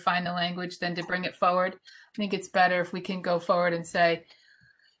if we refine the language than to bring it forward. I think it's better if we can go forward and say,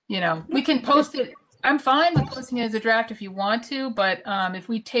 we can post it. I'm fine with posting it as a draft if you want to, but if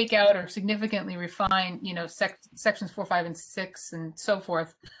we take out or significantly refine, sections 4, 5, and 6 and so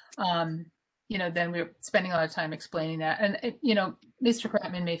forth, then we're spending a lot of time explaining that. And, Mr.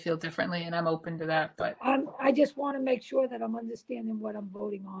 Kratman may feel differently, and I'm open to that, but. I just want to make sure that I'm understanding what I'm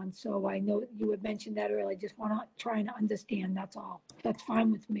voting on. So I know you had mentioned that earlier. I just want to try to understand, that's all. That's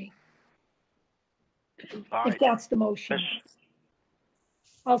fine with me. All If right. that's the motion.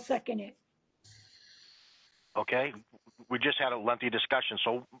 I'll second it. Okay, we just had a lengthy discussion.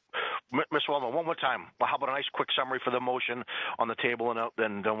 So, Ms. Wellman, one more time. Well, how about a nice quick summary for the motion on the table,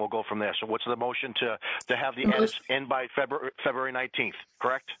 and then we'll go from there. So, what's the motion to have the edits in by February 19th?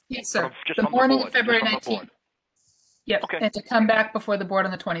 Correct? Yes, sir. Just the from morning the board, of February just from the 19th. board. Yep. Okay. And to come back before the board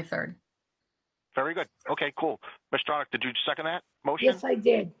on the 23rd. Very good. Okay, cool. Ms. Stronach, did you second that motion? Yes, I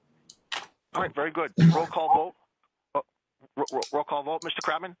did. All right, very good. Roll call vote. Roll call vote. Mr.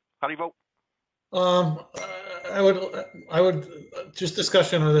 Kratman, how do you vote? I would just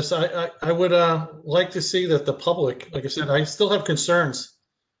discussion of this. I would like to see that the public, like I said, I still have concerns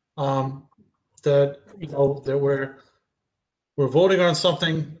that that we're voting on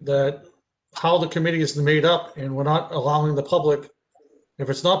something that how the committee is made up, and we're not allowing the public. If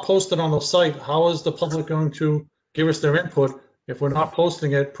it's not posted on the site, how is the public going to give us their input if we're not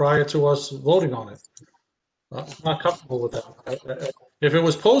posting it prior to us voting on it? I'm not comfortable with that. If it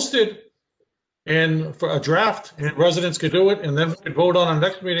was posted and for a draft and residents could do it and then we could vote on our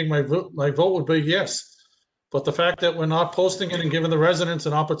next meeting, my vote would be yes. But the fact that we're not posting it and giving the residents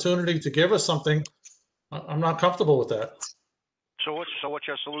an opportunity to give us something, I'm not comfortable with that. So what's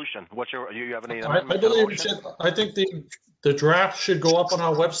your solution? You have any I amendment to the believe motion? I think the draft should go up on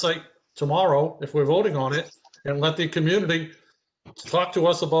our website tomorrow if we're voting on it, and let the community talk to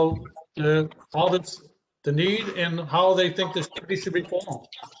us about the need and how they think this committee should be formed.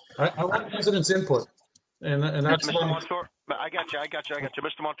 I want residents' input, and that's Mr. Montori, I got you.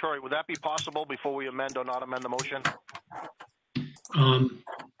 Mr. Montori, would that be possible before we amend or not amend the motion?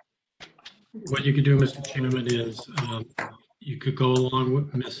 What you could do, Mr. Chairman, is you could go along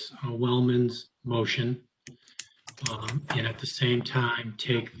with Ms. Wellman's motion, and at the same time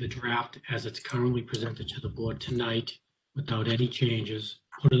take the draft as it's currently presented to the board tonight without any changes,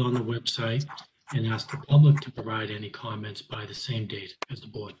 put it on the website, and ask the public to provide any comments by the same date as the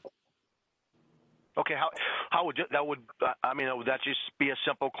board. Okay, how would would that just be a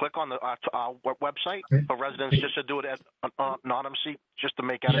simple click on the our website for residents just to do it as anonymity, just to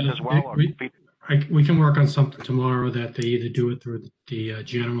make edits as well? We can work on something tomorrow that they either do it through the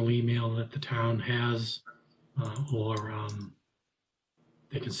general email that the town has, or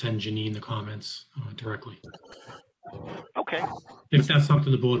they can send Janine the comments directly. Okay. If that's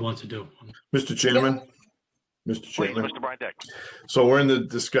something the board wants to do. Mr. Chairman. Please, Mr. Chairman. Mr. Brian Deck. So we're in the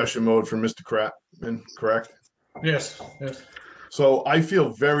discussion mode for Mr. Kratman, correct? Yes. So I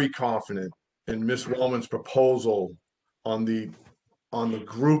feel very confident in Ms. Wellman's proposal on the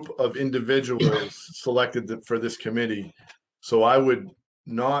group of individuals selected for this committee. So I would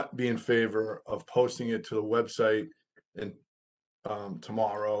not be in favor of posting it to the website and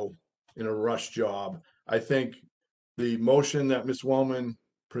tomorrow in a rush job. I think the motion that Ms. Wellman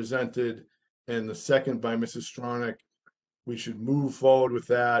presented and the second by Mrs. Stronach, we should move forward with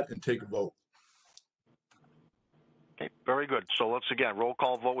that and take a vote. Okay, very good. So let's again roll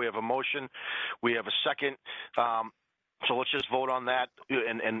call vote. We have a motion. We have a second. So let's just vote on that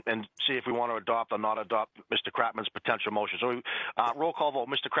and see if we want to adopt or not adopt Mr. Kratman's potential motion. So roll call vote.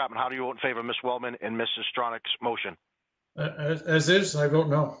 Mr. Kratman, how do you vote in favor of Ms. Wellman and Mrs. Stronach's motion? As is, I vote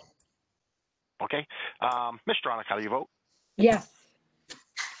no. Okay. Ms. Stronach, how do you vote? Yes.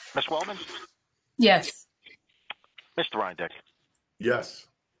 Ms. Wellman? Yes. Mr. Reindeck? Yes.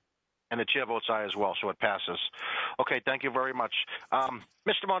 And the chair votes aye as well, so it passes. Okay, thank you very much.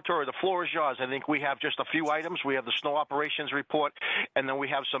 Mr. Montori, the floor is yours. I think we have just a few items. We have the snow operations report, and then we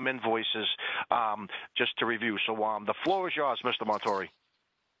have some invoices just to review. So the floor is yours, Mr. Montori.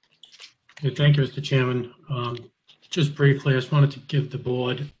 Thank you, Mr. Chairman. Just briefly, I just wanted to give the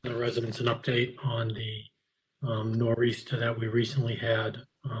board and the residents an update on the nor'easter that we recently had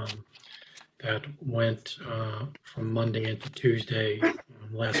that went from Monday into Tuesday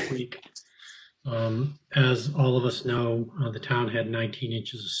last week. As all of us know, the town had 19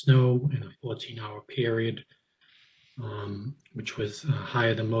 inches of snow in a 14-hour period, which was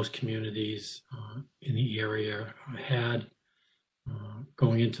higher than most communities in the area had.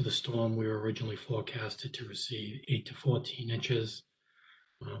 Going into the storm, we were originally forecasted to receive 8 to 14 inches,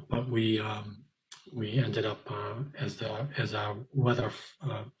 but we ended up, as our weather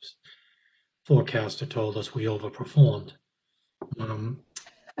forecaster told us, we overperformed.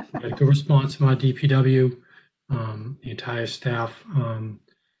 We had a good response from our DPW. The entire staff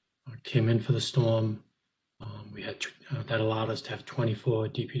came in for the storm. We had that allowed us to have 24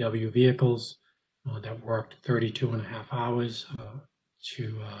 DPW vehicles that worked 32 and a half hours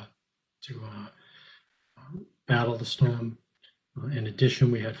to battle the storm. In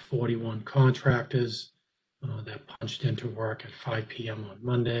addition, we had 41 contractors that punched into work at 5 p.m. on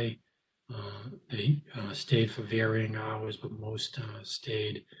Monday. They stayed for varying hours, but most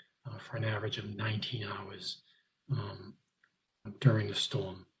stayed for an average of 19 hours during the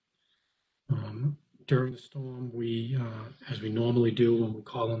storm. During the storm, we, as we normally do when we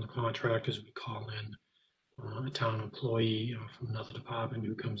call in the contractors, we call in a town employee from another department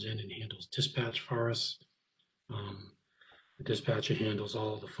who comes in and handles dispatch for us. The dispatcher handles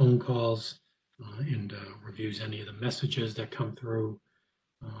all of the phone calls and reviews any of the messages that come through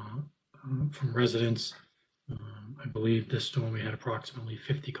from residents. I believe this storm, we had approximately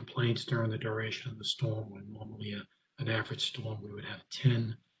 50 complaints during the duration of the storm, when normally an average storm we would have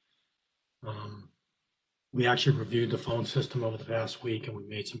 10. We actually reviewed the phone system over the past week, and we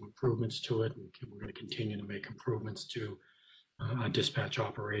made some improvements to it. We're going to continue to make improvements to our dispatch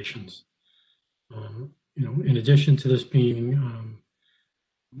operations. In addition to this being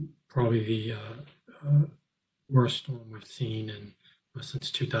probably the worst storm we've seen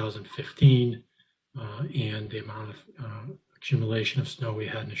since 2015, and the amount of accumulation of snow we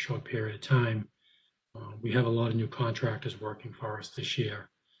had in a short period of time, we have a lot of new contractors working for us this year,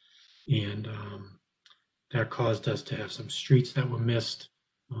 and that caused us to have some streets that were missed,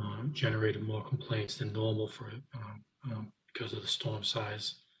 generated more complaints than normal because of the storm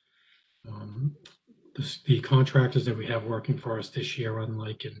size. The contractors that we have working for us this year,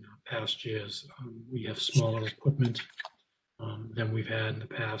 unlike in past years, we have smaller equipment than we've had in the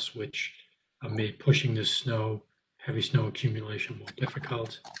past, which made pushing this heavy snow accumulation more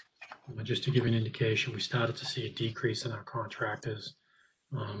difficult. Just to give you an indication, we started to see a decrease in our contractors.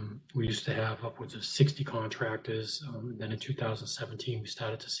 We used to have upwards of 60 contractors. Then in 2017, we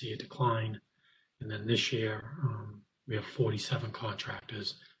started to see a decline. And then this year, we have 47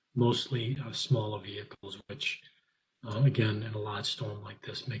 contractors, mostly smaller vehicles, which, again, in a large storm like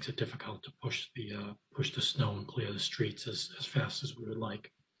this, makes it difficult to push the snow and clear the streets as fast as we would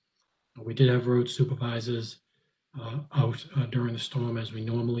like. We did have road supervisors out during the storm, as we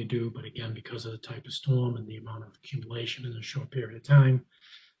normally do, but again, because of the type of storm and the amount of accumulation in a short period of time,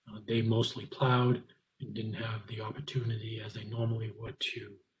 they mostly plowed and didn't have the opportunity, as they normally would,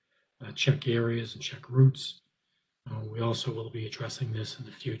 to check areas and check routes. We also will be addressing this in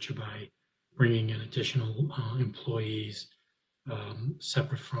the future by bringing in additional employees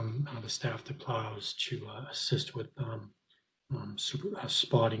separate from the staff that plows to assist with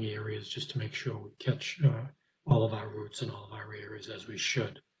spotting areas, just to make sure we catch all of our routes and all of our areas as we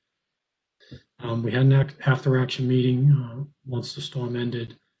should. We had an after-action meeting once the storm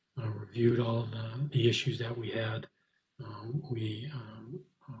ended, reviewed all of the issues that we had. We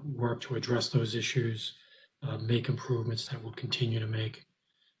worked to address those issues, make improvements that we'll continue to make.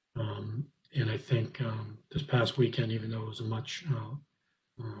 And I think this past weekend, even though it was a much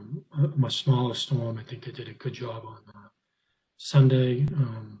smaller storm, I think they did a good job on Sunday.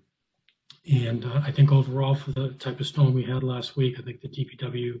 And I think overall, for the type of storm we had last week, I think the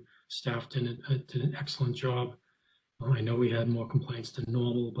DPW staff did an excellent job. I know we had more complaints than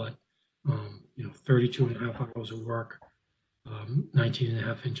normal, but 32 and a half hours of work, 19 and a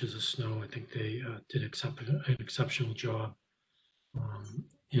half inches of snow. I think they did an exceptional job.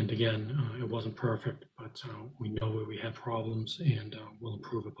 And again, it wasn't perfect, but we know where we had problems, and we'll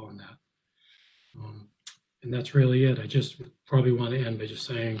improve upon that. And that's really it. I just probably want to end by just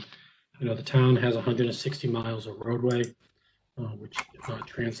saying, the town has 160 miles of roadway, which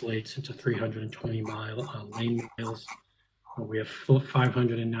translates into 320 lane miles. We have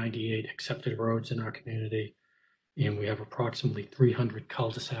 598 accepted roads in our community, and we have approximately 300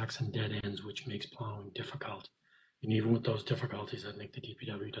 cul-de-sacs and dead ends, which makes plowing difficult. And even with those difficulties, I think the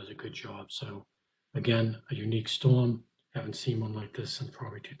DPW does a good job. So again, a unique storm. Haven't seen one like this since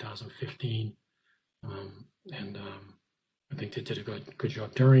probably 2015. And I think they did a good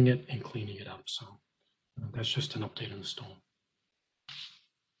job during it and cleaning it up. So that's just an update on the storm.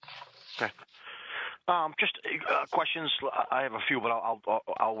 Okay. Just questions. I have a few, but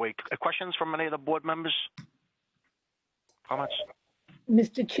I'll wait. Questions from any of the board members? Comments?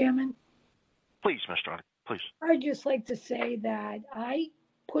 Mr. Chairman, Please, Mr. Oden, please. I'd just like to say that I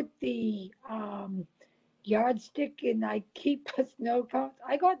put the yardstick and I keep a snow count.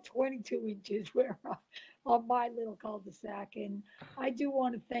 I got 22 inches where on my little cul-de-sac, and I do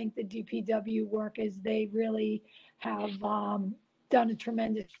want to thank the DPW workers. They really have done a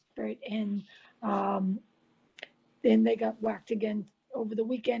tremendous effort, and then they got whacked again over the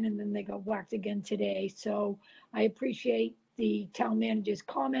weekend, and then they got whacked again today. So I appreciate the town manager's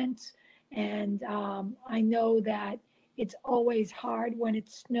comments, and I know that it's always hard when it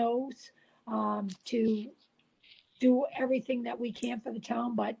snows to do everything that we can for the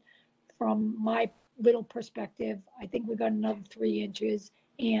town, but from my little perspective, I think we got another 3 inches,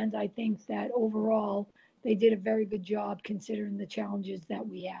 and I think that overall, they did a very good job considering the challenges that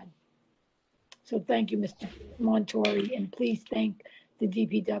we had. So thank you, Mr. Montori, and please thank the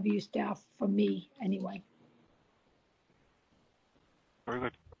DPW staff from me anyway. Very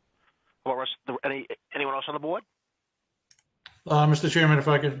good. Well, Russ, anyone else on the board? Mr. Chairman, if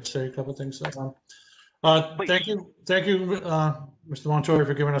I could say a couple of things. Thank you, Mr. Montori,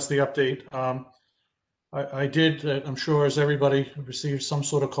 for giving us the update. I did, I'm sure as everybody received some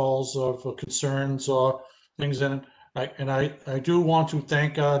sort of calls of concerns or things in it. I do want to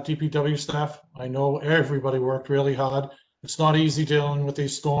thank DPW staff. I know everybody worked really hard. It's not easy dealing with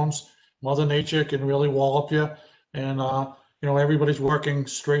these storms. Mother Nature can really wallop you, and everybody's working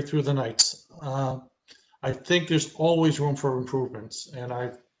straight through the nights. I think there's always room for improvements, and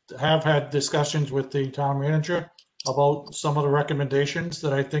I have had discussions with the town manager about some of the recommendations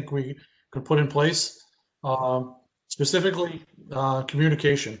that I think we could put in place, specifically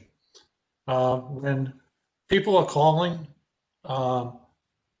communication. When people are calling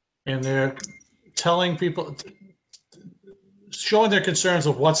and they're telling people, showing their concerns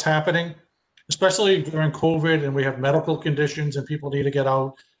of what's happening, especially during COVID, and we have medical conditions and people need to get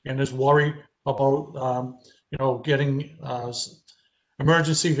out, and there's worry about getting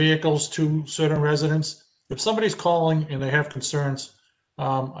emergency vehicles to certain residents. If somebody's calling and they have concerns,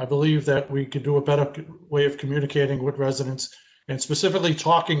 I believe that we could do a better way of communicating with residents and specifically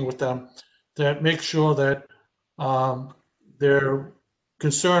talking with them that make sure that their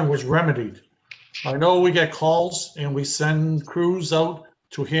concern was remedied. I know we get calls and we send crews out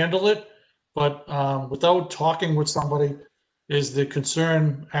to handle it, but without talking with somebody, is the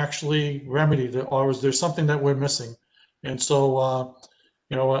concern actually remedied, or is there something that we're missing? And so,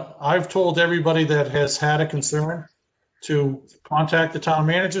 I've told everybody that has had a concern to contact the town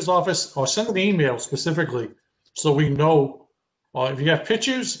manager's office or send an email specifically, so we know. If you have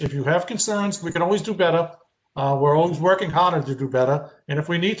pictures, if you have concerns, we can always do better. We're always working harder to do better. And if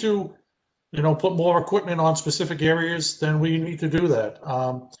we need to, put more equipment on specific areas, then we need to do that.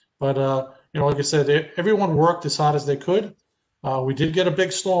 But like I said, everyone worked as hard as they could. We did get a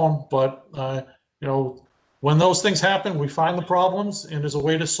big storm, but when those things happen, we find the problems and there's a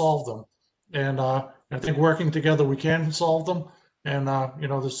way to solve them. And I think working together, we can solve them. And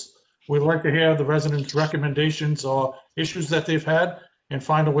we'd like to hear the residents' recommendations or issues that they've had and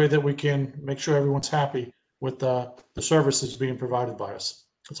find a way that we can make sure everyone's happy with the services being provided by us.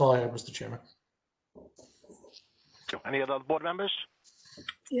 That's all I have, Mr. Chairman. Any other board members?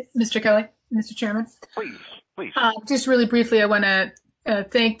 Mr. Kelly, Mr. Chairman. Please. Just really briefly, I want to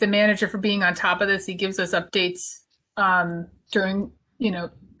thank the manager for being on top of this. He gives us updates during,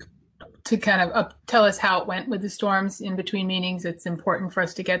 to kind of tell us how it went with the storms in between meetings. It's important for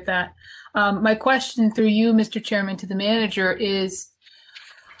us to get that. My question through you, Mr. Chairman, to the manager is,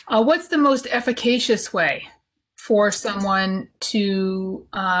 what's the most efficacious way for someone to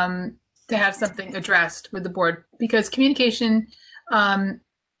have something addressed with the board? Because communication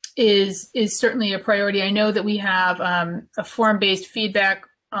is certainly a priority. I know that we have a form-based feedback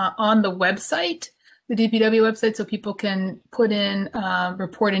on the website, the DPW website, so people can put in,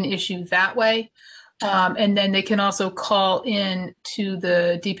 report an issue that way. And then they can also call in to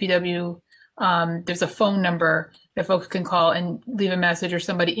the DPW. There's a phone number that folks can call and leave a message or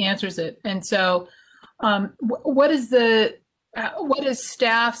somebody answers it. And so what is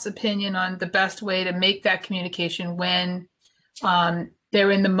staff's opinion on the best way to make that communication when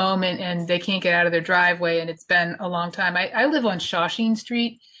they're in the moment and they can't get out of their driveway and it's been a long time? I live on Shawshene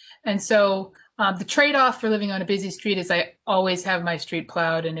Street. And so the trade-off for living on a busy street is I always have my street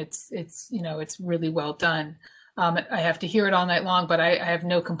plowed and it's really well done. I have to hear it all night long, but I have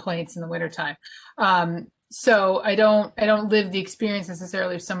no complaints in the wintertime. So I don't live the experience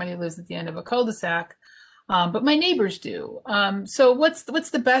necessarily of somebody who lives at the end of a cul-de-sac. but my neighbors do. So what's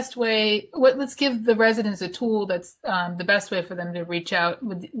the best way? Let's give the residents a tool that's the best way for them to reach out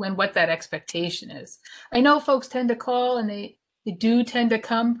when what that expectation is. I know folks tend to call and they do tend to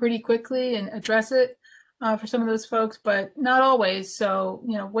come pretty quickly and address it for some of those folks, but not always. So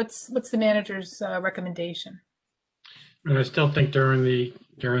what's the manager's recommendation? And I still think during the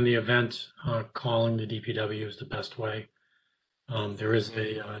event, calling the DPW is the best way. There is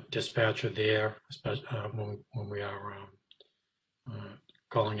a dispatcher there, especially when we are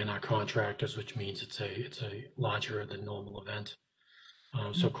calling in our contractors, which means it's a larger than normal event.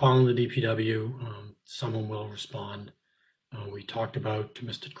 So calling the DPW, someone will respond. We talked about, to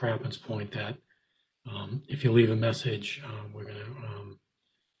Mr. Crappen's point, that if you leave a message, we're going to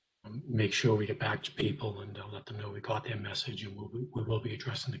make sure we get back to people and let them know we got their message, and we will be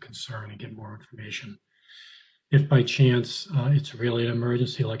addressing the concern and get more information. If by chance it's really an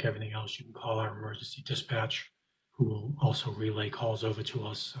emergency, like everything else, you can call our emergency dispatch, who will also relay calls over to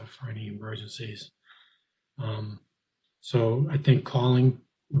us for any emergencies. So I think calling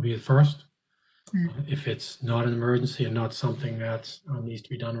would be the first. If it's not an emergency and not something that needs to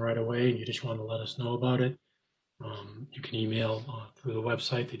be done right away, and you just want to let us know about it, you can email through the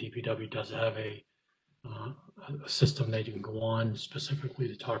website. The DPW does have a system that you can go on specifically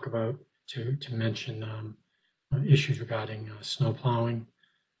to talk about, to mention issues regarding snow plowing,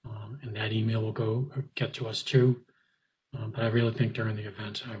 and that email will get to us too. But I really think during the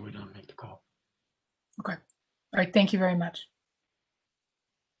event, I would make the call. Okay. All right. Thank you very much.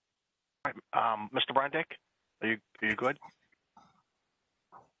 All right. Mr. Breindick, are you good?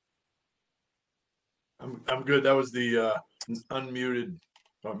 I'm good. That was the muted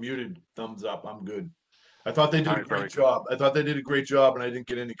thumbs up. I'm good. I thought they did a great job. I thought they did a great job, and I didn't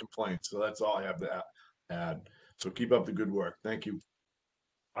get any complaints. So that's all I have to add. So keep up the good work. Thank you.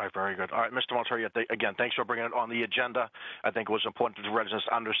 All right, very good. All right, Mr. Montori, again, thanks for bringing it on the agenda. I think it was important to the residents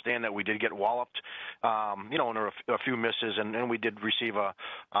to understand that we did get walloped, and there were a few misses, and we did receive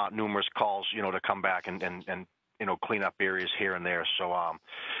numerous calls, to come back and clean up areas here and there. So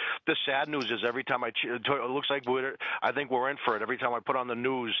the sad news is every time it looks like I think we're in for it. Every time I put on the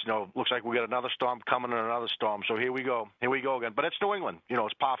news, looks like we got another storm coming and another storm. So here we go again. But it's New England,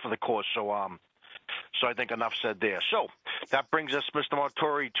 it's par for the course. So I think enough said there. So that brings us, Mr.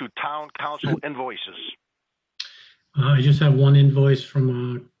 Montori, to town council invoices. I just have one invoice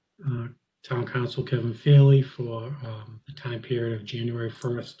from town council Kevin Faley for the time period of January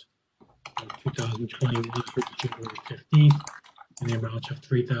 1st, 2021 through January 15th, in the amount of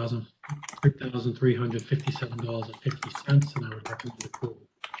 $3,357.50, and I would recommend approval.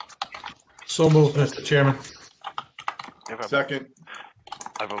 So moved, Mr. Chairman. Second.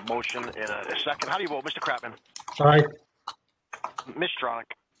 I have a motion and a second. How do you vote, Mr. Crapman? Aye. Ms. Stronach?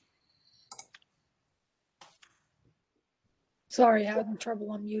 Sorry, having trouble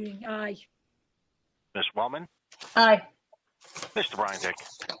unmuting. Aye. Ms. Wellman? Aye. Mr. Breindick?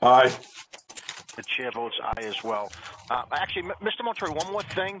 Aye. The chair votes aye as well. Actually, Mr. Montori, one more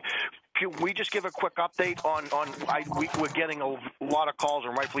thing. Can we just give a quick update on we're getting a lot of calls,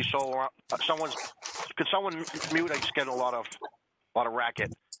 and rightfully so. Could someone mute? I just get a lot of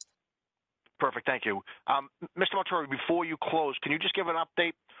racket. Perfect, thank you. Mr. Montori, before you close, can you just give an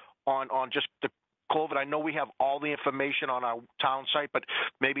update on just the COVID? I know we have all the information on our town site, but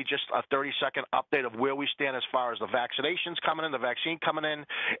maybe just a 30-second update of where we stand as far as the vaccinations coming in, the vaccine coming in,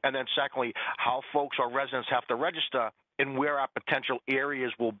 and then secondly, how folks or residents have to register and where our potential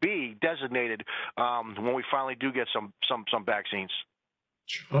areas will be designated when we finally do get some vaccines.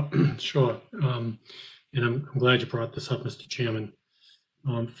 Sure. And I'm glad you brought this up, Mr. Chairman.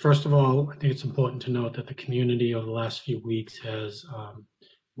 First of all, I think it's important to note that the community over the last few weeks has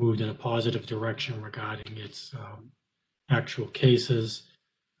moved in a positive direction regarding its actual cases,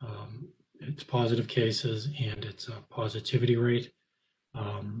 its positive cases, and its positivity rate.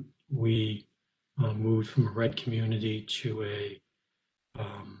 We moved from a red community to a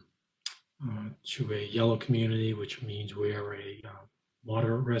yellow community, which means we're a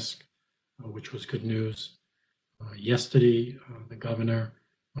moderate risk, which was good news. Yesterday, the governor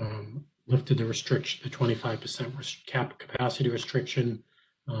lifted the restriction, the 25% capacity restriction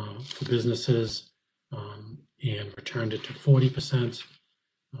for businesses, and returned it to 40%.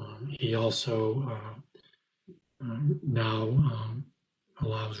 He also now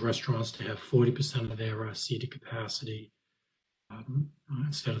allows restaurants to have 40% of their seated capacity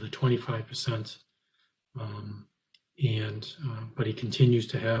instead of the 25%. But he continues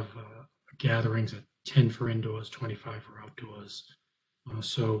to have gatherings at 10 for indoors, 25 for outdoors.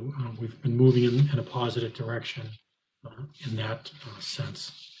 So we've been moving in a positive direction in that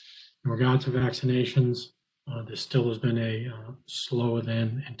sense. In regard to vaccinations, There still has been a slower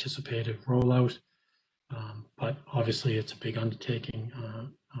than anticipated rollout, but obviously it's a big undertaking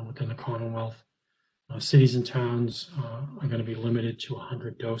within the Commonwealth. Cities and towns are going to be limited to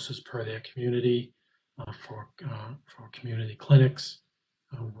 100 doses per their community for community clinics.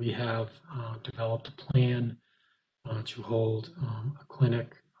 We have developed a plan to hold a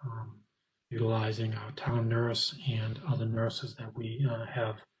clinic utilizing our town nurse and other nurses that we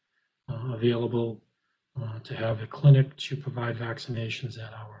have available to have a clinic to provide vaccinations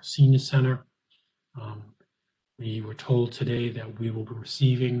at our senior center. We were told today that we will be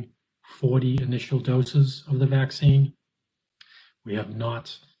receiving 40 initial doses of the vaccine. We have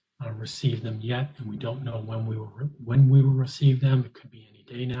not received them yet, and we don't know when we will receive them. It could be any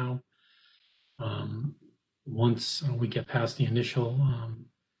day now. Once we get past the initial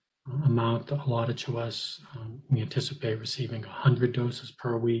amount allotted to us, we anticipate receiving 100 doses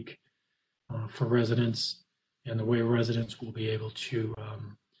per week for residents. And the way residents will be able to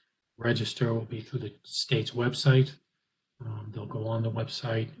register will be through the state's website. They'll go on the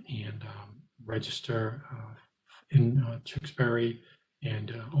website and register in Tewksbury,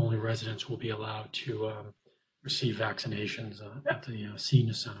 and only residents will be allowed to receive vaccinations at the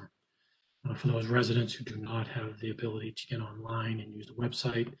senior center. For those residents who do not have the ability to get online and use the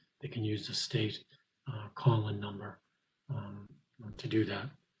website, they can use the state call-in number to do that.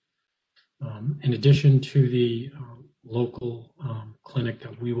 In addition to the local clinic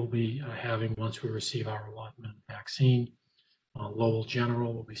that we will be having once we receive our allotment vaccine, Lowell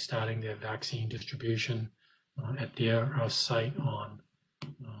General will be starting their vaccine distribution at their site on,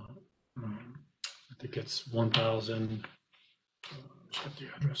 I think it's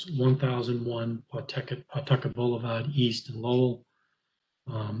 1001 Pawtucket Boulevard East in Lowell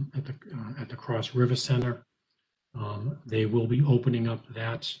at the Cross River Center. They will be opening up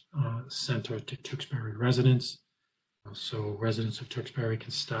that center to Tewksbury residents. So residents of Tewksbury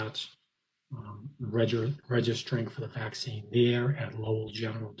can start registering for the vaccine there at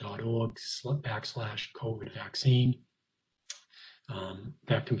lowellgeneral.org/COVID vaccine.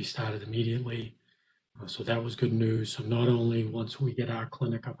 That can be started immediately. So that was good news. So not only once we get our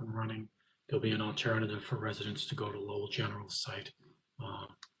clinic up and running, there'll be an alternative for residents to go to Lowell General's site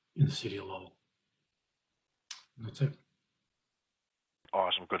in the city of Lowell. And that's it.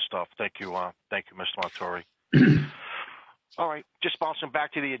 Awesome, good stuff. Thank you, Mr. Montori. All right, just bouncing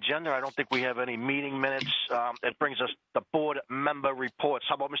back to the agenda. I don't think we have any meeting minutes. That brings us the board member reports.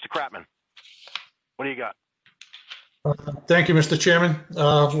 How about Mr. Kratman? What do you got? Thank you, Mr. Chairman.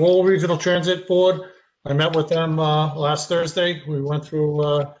 Lowell Regional Transit Board, I met with them last Thursday. We went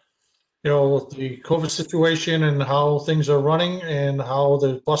through, the COVID situation and how things are running and how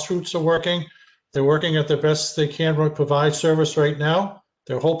the bus routes are working. They're working at the best they can to provide service right now.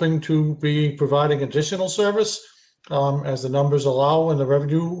 They're hoping to be providing additional service as the numbers allow and the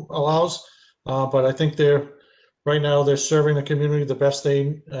revenue allows. But I think right now they're serving the community the best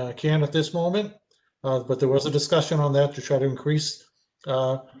they can at this moment. But there was a discussion on that to try to increase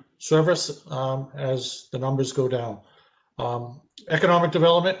service as the numbers go down. Economic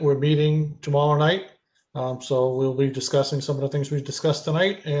development, we're meeting tomorrow night. So we'll be discussing some of the things we discussed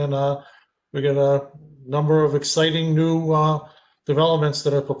tonight. And we got a number of exciting new developments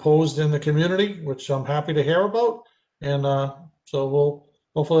that are proposed in the community, which I'm happy to hear about. And so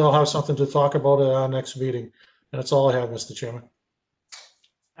hopefully I'll have something to talk about at our next meeting. And that's all I have, Mr. Chairman.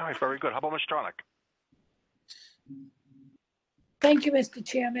 All right, very good. How about Ms. Stronach? Thank you, Mr.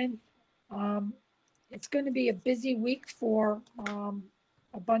 Chairman. It's going to be a busy week for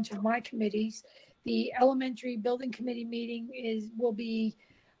a bunch of my committees. The elementary building committee meeting will be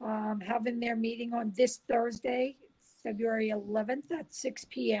having their meeting on this Thursday, February 11th at 6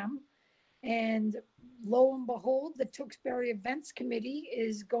 p.m. And lo and behold, the Tewksbury Events Committee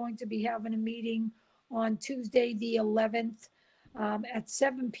is going to be having a meeting on Tuesday, the 11th at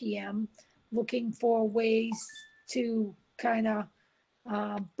 7 p.m. looking for ways to kind of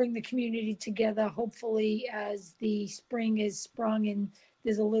bring the community together, hopefully as the spring is sprung and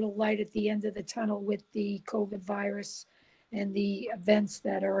there's a little light at the end of the tunnel with the COVID virus and the events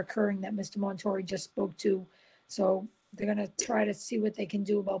that are occurring that Mr. Montori just spoke to. So they're going to try to see what they can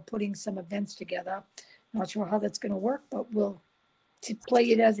do about putting some events together. Not sure how that's going to work, but we'll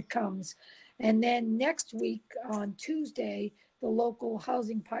play it as it comes. And then next week on Tuesday, the local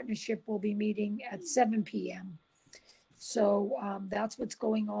housing partnership will be meeting at 7 p.m. So that's what's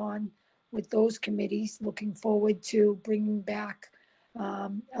going on with those committees. Looking forward to bringing back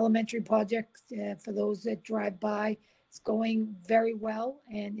elementary projects for those that drive by. It's going very well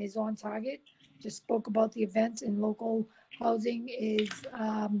and is on target. Just spoke about the events, and local housing is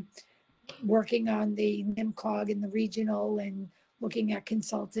working on the NIMCOG and the regional and looking at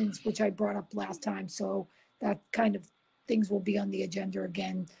consultants, which I brought up last time. So that kind of things will be on the agenda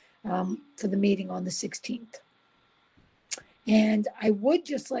again for the meeting on the 16th. And I would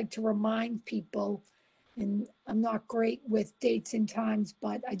just like to remind people, and I'm not great with dates and times,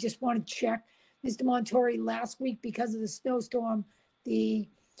 but I just want to check. Mr. Montori, last week, because of the snowstorm, the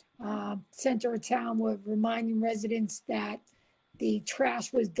center of town were reminding residents that the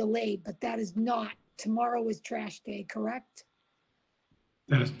trash was delayed, but that is not. Tomorrow is trash day, correct?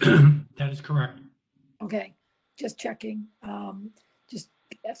 That is, that is correct. Okay, just checking. Just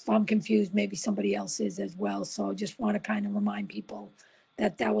if I'm confused, maybe somebody else is as well. So I just want to kind of remind people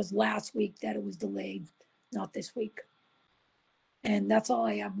that that was last week, that it was delayed, not this week. And that's all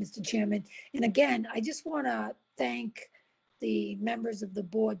I have, Mr. Chairman. And again, I just want to thank the members of the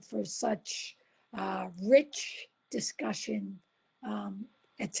board for such rich discussion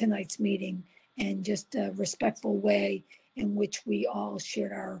at tonight's meeting, and just a respectful way in which we all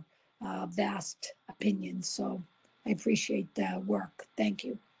shared our vast opinions. So I appreciate the work. Thank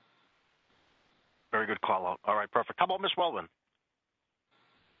you. Very good call out. All right, perfect. How about Ms. Weldon?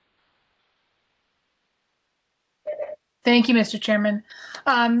 Thank you, Mr. Chairman.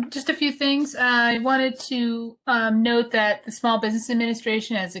 Just a few things. I wanted to note that the Small Business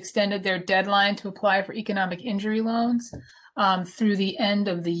Administration has extended their deadline to apply for economic injury loans through the end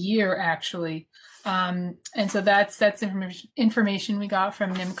of the year, actually. And so that's information we got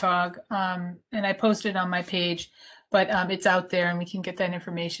from NIMCOG, and I posted on my page, but it's out there, and we can get that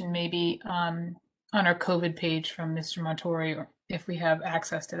information maybe on our COVID page from Mr. Montori, or if we have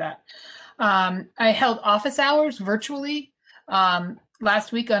access to that. I held office hours virtually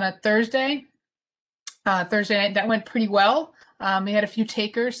last week on a Thursday night. That went pretty well. We had a few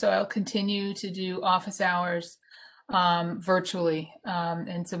takers, so I'll continue to do office hours virtually.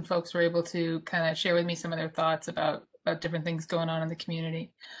 And some folks were able to kind of share with me some of their thoughts about different things going on in the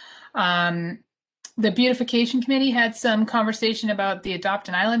community. The Beautification Committee had some conversation about the Adopt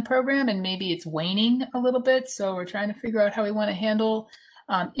an Island program, and maybe it's waning a little bit. So we're trying to figure out how we want to handle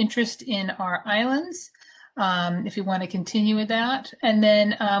interest in our islands, if we want to continue with that. And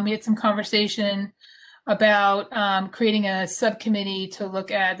then we had some conversation about creating a subcommittee to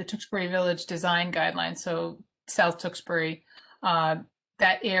look at the Tewksbury Village design guidelines. So South Tewksbury,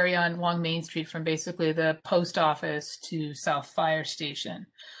 that area on along Main Street from basically the post office to South Fire Station.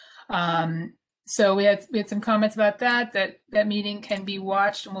 So we had some comments about that meeting can be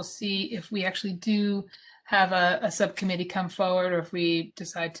watched, and we'll see if we actually do have a subcommittee come forward, or if we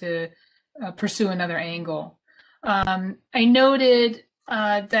decide to pursue another angle. I noted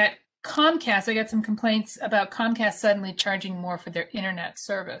that Comcast, I got some complaints about Comcast suddenly charging more for their internet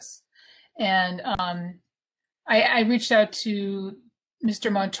service. And I reached out to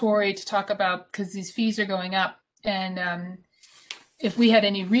Mr. Montori to talk about, because these fees are going up, and if we had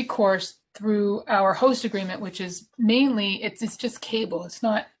any recourse through our host agreement, which is mainly, it's just cable, it's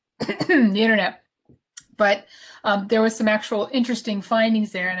not the internet. But there was some actual interesting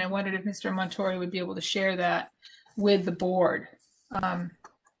findings there, and I wondered if Mr. Montori would be able to share that with the board.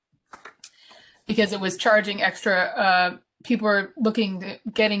 Because it was charging extra, people were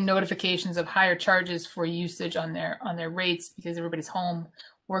getting notifications of higher charges for usage on their rates because everybody's home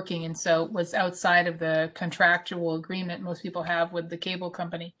working, and so it was outside of the contractual agreement most people have with the cable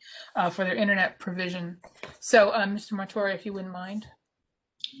company for their internet provision. So Mr. Montori, if you wouldn't mind.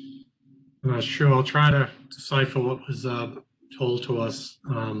 Sure, I'll try to decipher what was told to us.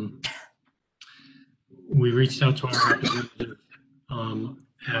 We reached out to our representative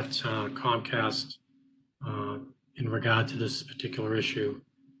at Comcast in regard to this particular issue.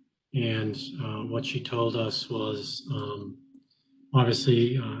 And what she told us was,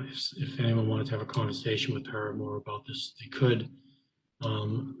 obviously, if anyone wanted to have a conversation with her more about this, they could.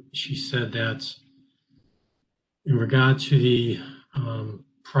 She said that in regard to the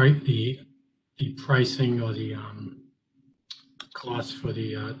pricing or the cost for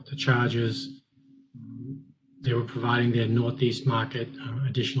the charges, they were providing their Northeast market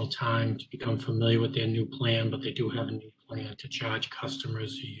additional time to become familiar with their new plan, but they do have a new plan to charge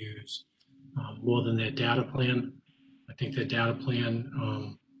customers who use more than their data plan. I think their data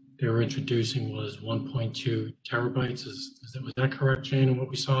plan they were introducing was 1.2 terabytes. Was that correct, Jane, in what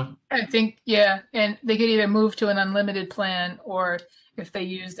we saw? I think, yeah, and they could either move to an unlimited plan, or if they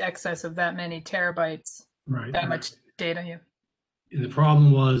used excess of that many terabytes, right, that much data. Yeah. And the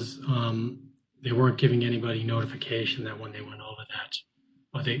problem was they weren't giving anybody notification that when they went over that,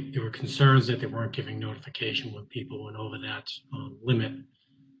 or there were concerns that they weren't giving notification when people went over that limit.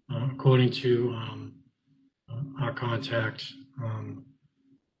 According to our contact,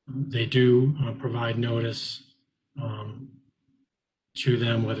 They do provide notice to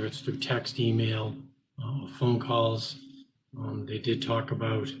them, whether it's through text, email, or phone calls. They did talk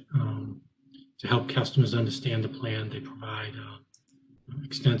about to help customers understand the plan. They provide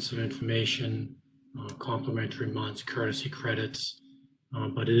extensive information, complimentary months, courtesy credits.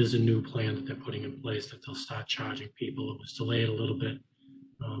 But it is a new plan that they're putting in place that they'll start charging people. It was delayed a little bit,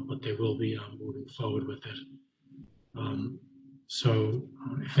 but they will be moving forward with it. So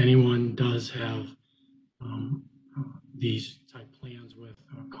if anyone does have these type plans with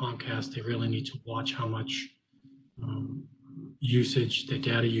Comcast, they really need to watch how much usage, their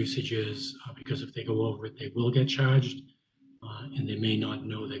data usage is, because if they go over it, they will get charged, and they may not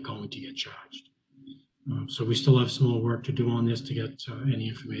know they're going to get charged. So we still have some more work to do on this to get any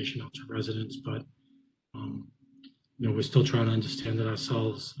information out to residents, but we're still trying to understand it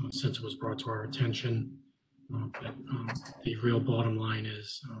ourselves since it was brought to our attention. But the real bottom line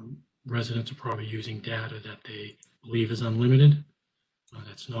is residents are probably using data that they believe is unlimited.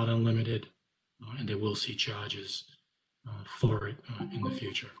 That's not unlimited, and they will see charges for it in the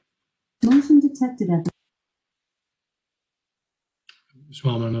future. Motion detected at the... Ms.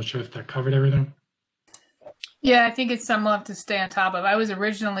 Wellman, I'm not sure if that covered everything. Yeah, I think it's something we'll have to stay on top of. I was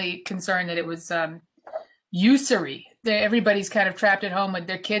originally concerned that it was usury. Everybody's kind of trapped at home with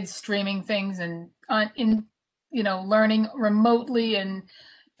their kids streaming things and learning remotely, and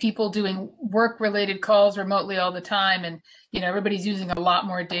people doing work-related calls remotely all the time. And everybody's using a lot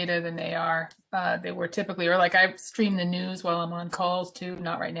more data than they were typically. Or like I stream the news while I'm on calls too.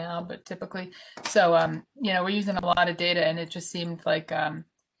 Not right now, but typically. So we're using a lot of data, and it just seemed like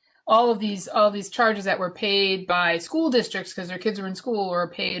all of these charges that were paid by school districts because their kids were in school, or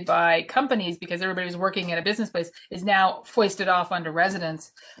paid by companies because everybody was working at a business place, is now foisted off onto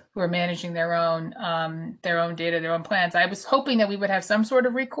residents who are managing their own data, their own plans. I was hoping that we would have some sort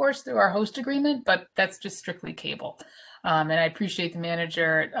of recourse through our host agreement, but that's just strictly cable. And I appreciate the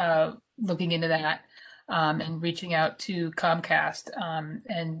manager looking into that and reaching out to Comcast.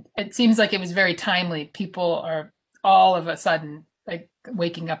 And it seems like it was very timely. People are all of a sudden like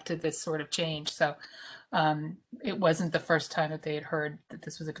waking up to this sort of change. So it wasn't the first time that they had heard that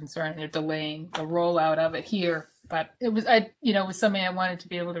this was a concern. They're delaying the rollout of it here, but it was something I wanted to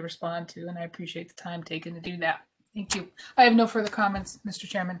be able to respond to, and I appreciate the time taken to do that. Thank you. I have no further comments, Mr.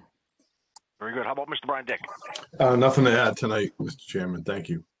 Chairman. Very good. How about Mr. Brian Dick? Nothing to add tonight, Mr. Chairman. Thank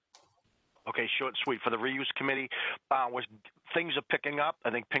you. Okay, short and sweet. For the reuse committee, things are picking up. I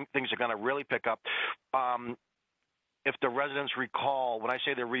think things are going to really pick up. If the residents recall, when I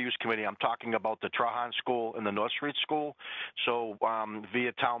say the reuse committee, I'm talking about the Trahan School and the North Street School. So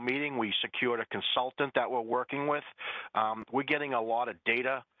via town meeting, we secured a consultant that we're working with. We're getting a lot of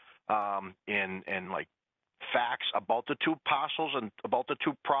data and like facts about the two parcels and about the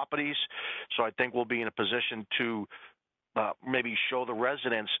two properties. So I think we'll be in a position to maybe show the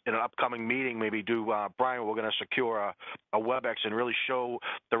residents in an upcoming meeting, maybe do, Brian, we're going to secure a WebEx and really show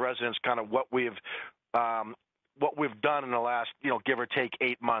the residents kind of what we've done in the last, give or take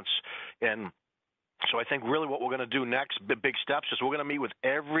 8 months. And so I think really what we're going to do next, big steps, is we're going to meet with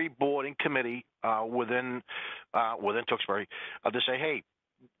every board and committee within Tewksbury to say, hey,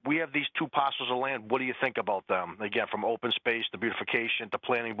 we have these two parcels of land. What do you think about them? Again, from open space to beautification to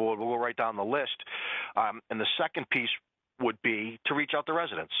planning board, we'll go right down the list. And the second piece would be to reach out to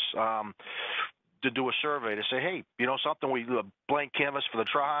residents. To do a survey to say, hey, something, we do a blank canvas for the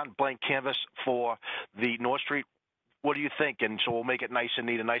Trahan, blank canvas for the North Street. What do you think? And so we'll make it nice and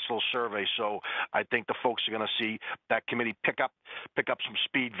neat, a nice little survey. So I think the folks are going to see that committee pick up some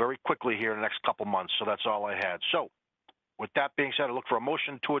speed very quickly here in the next couple months. So that's all I had. So with that being said, I look for a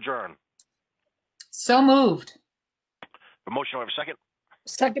motion to adjourn. So moved. A motion, I have a second?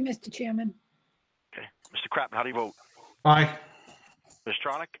 Second, Mr. Chairman. Okay. Mr. Kratman, how do you vote? Aye. Ms.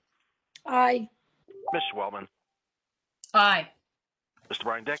 Tronick? Aye. Ms. Wellman? Aye. Mr.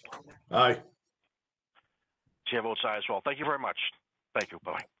 Brian Dick? Aye. Chair votes aye as well. Thank you very much. Thank you.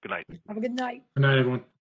 Bye. Good night. Have a good night. Good night, everyone.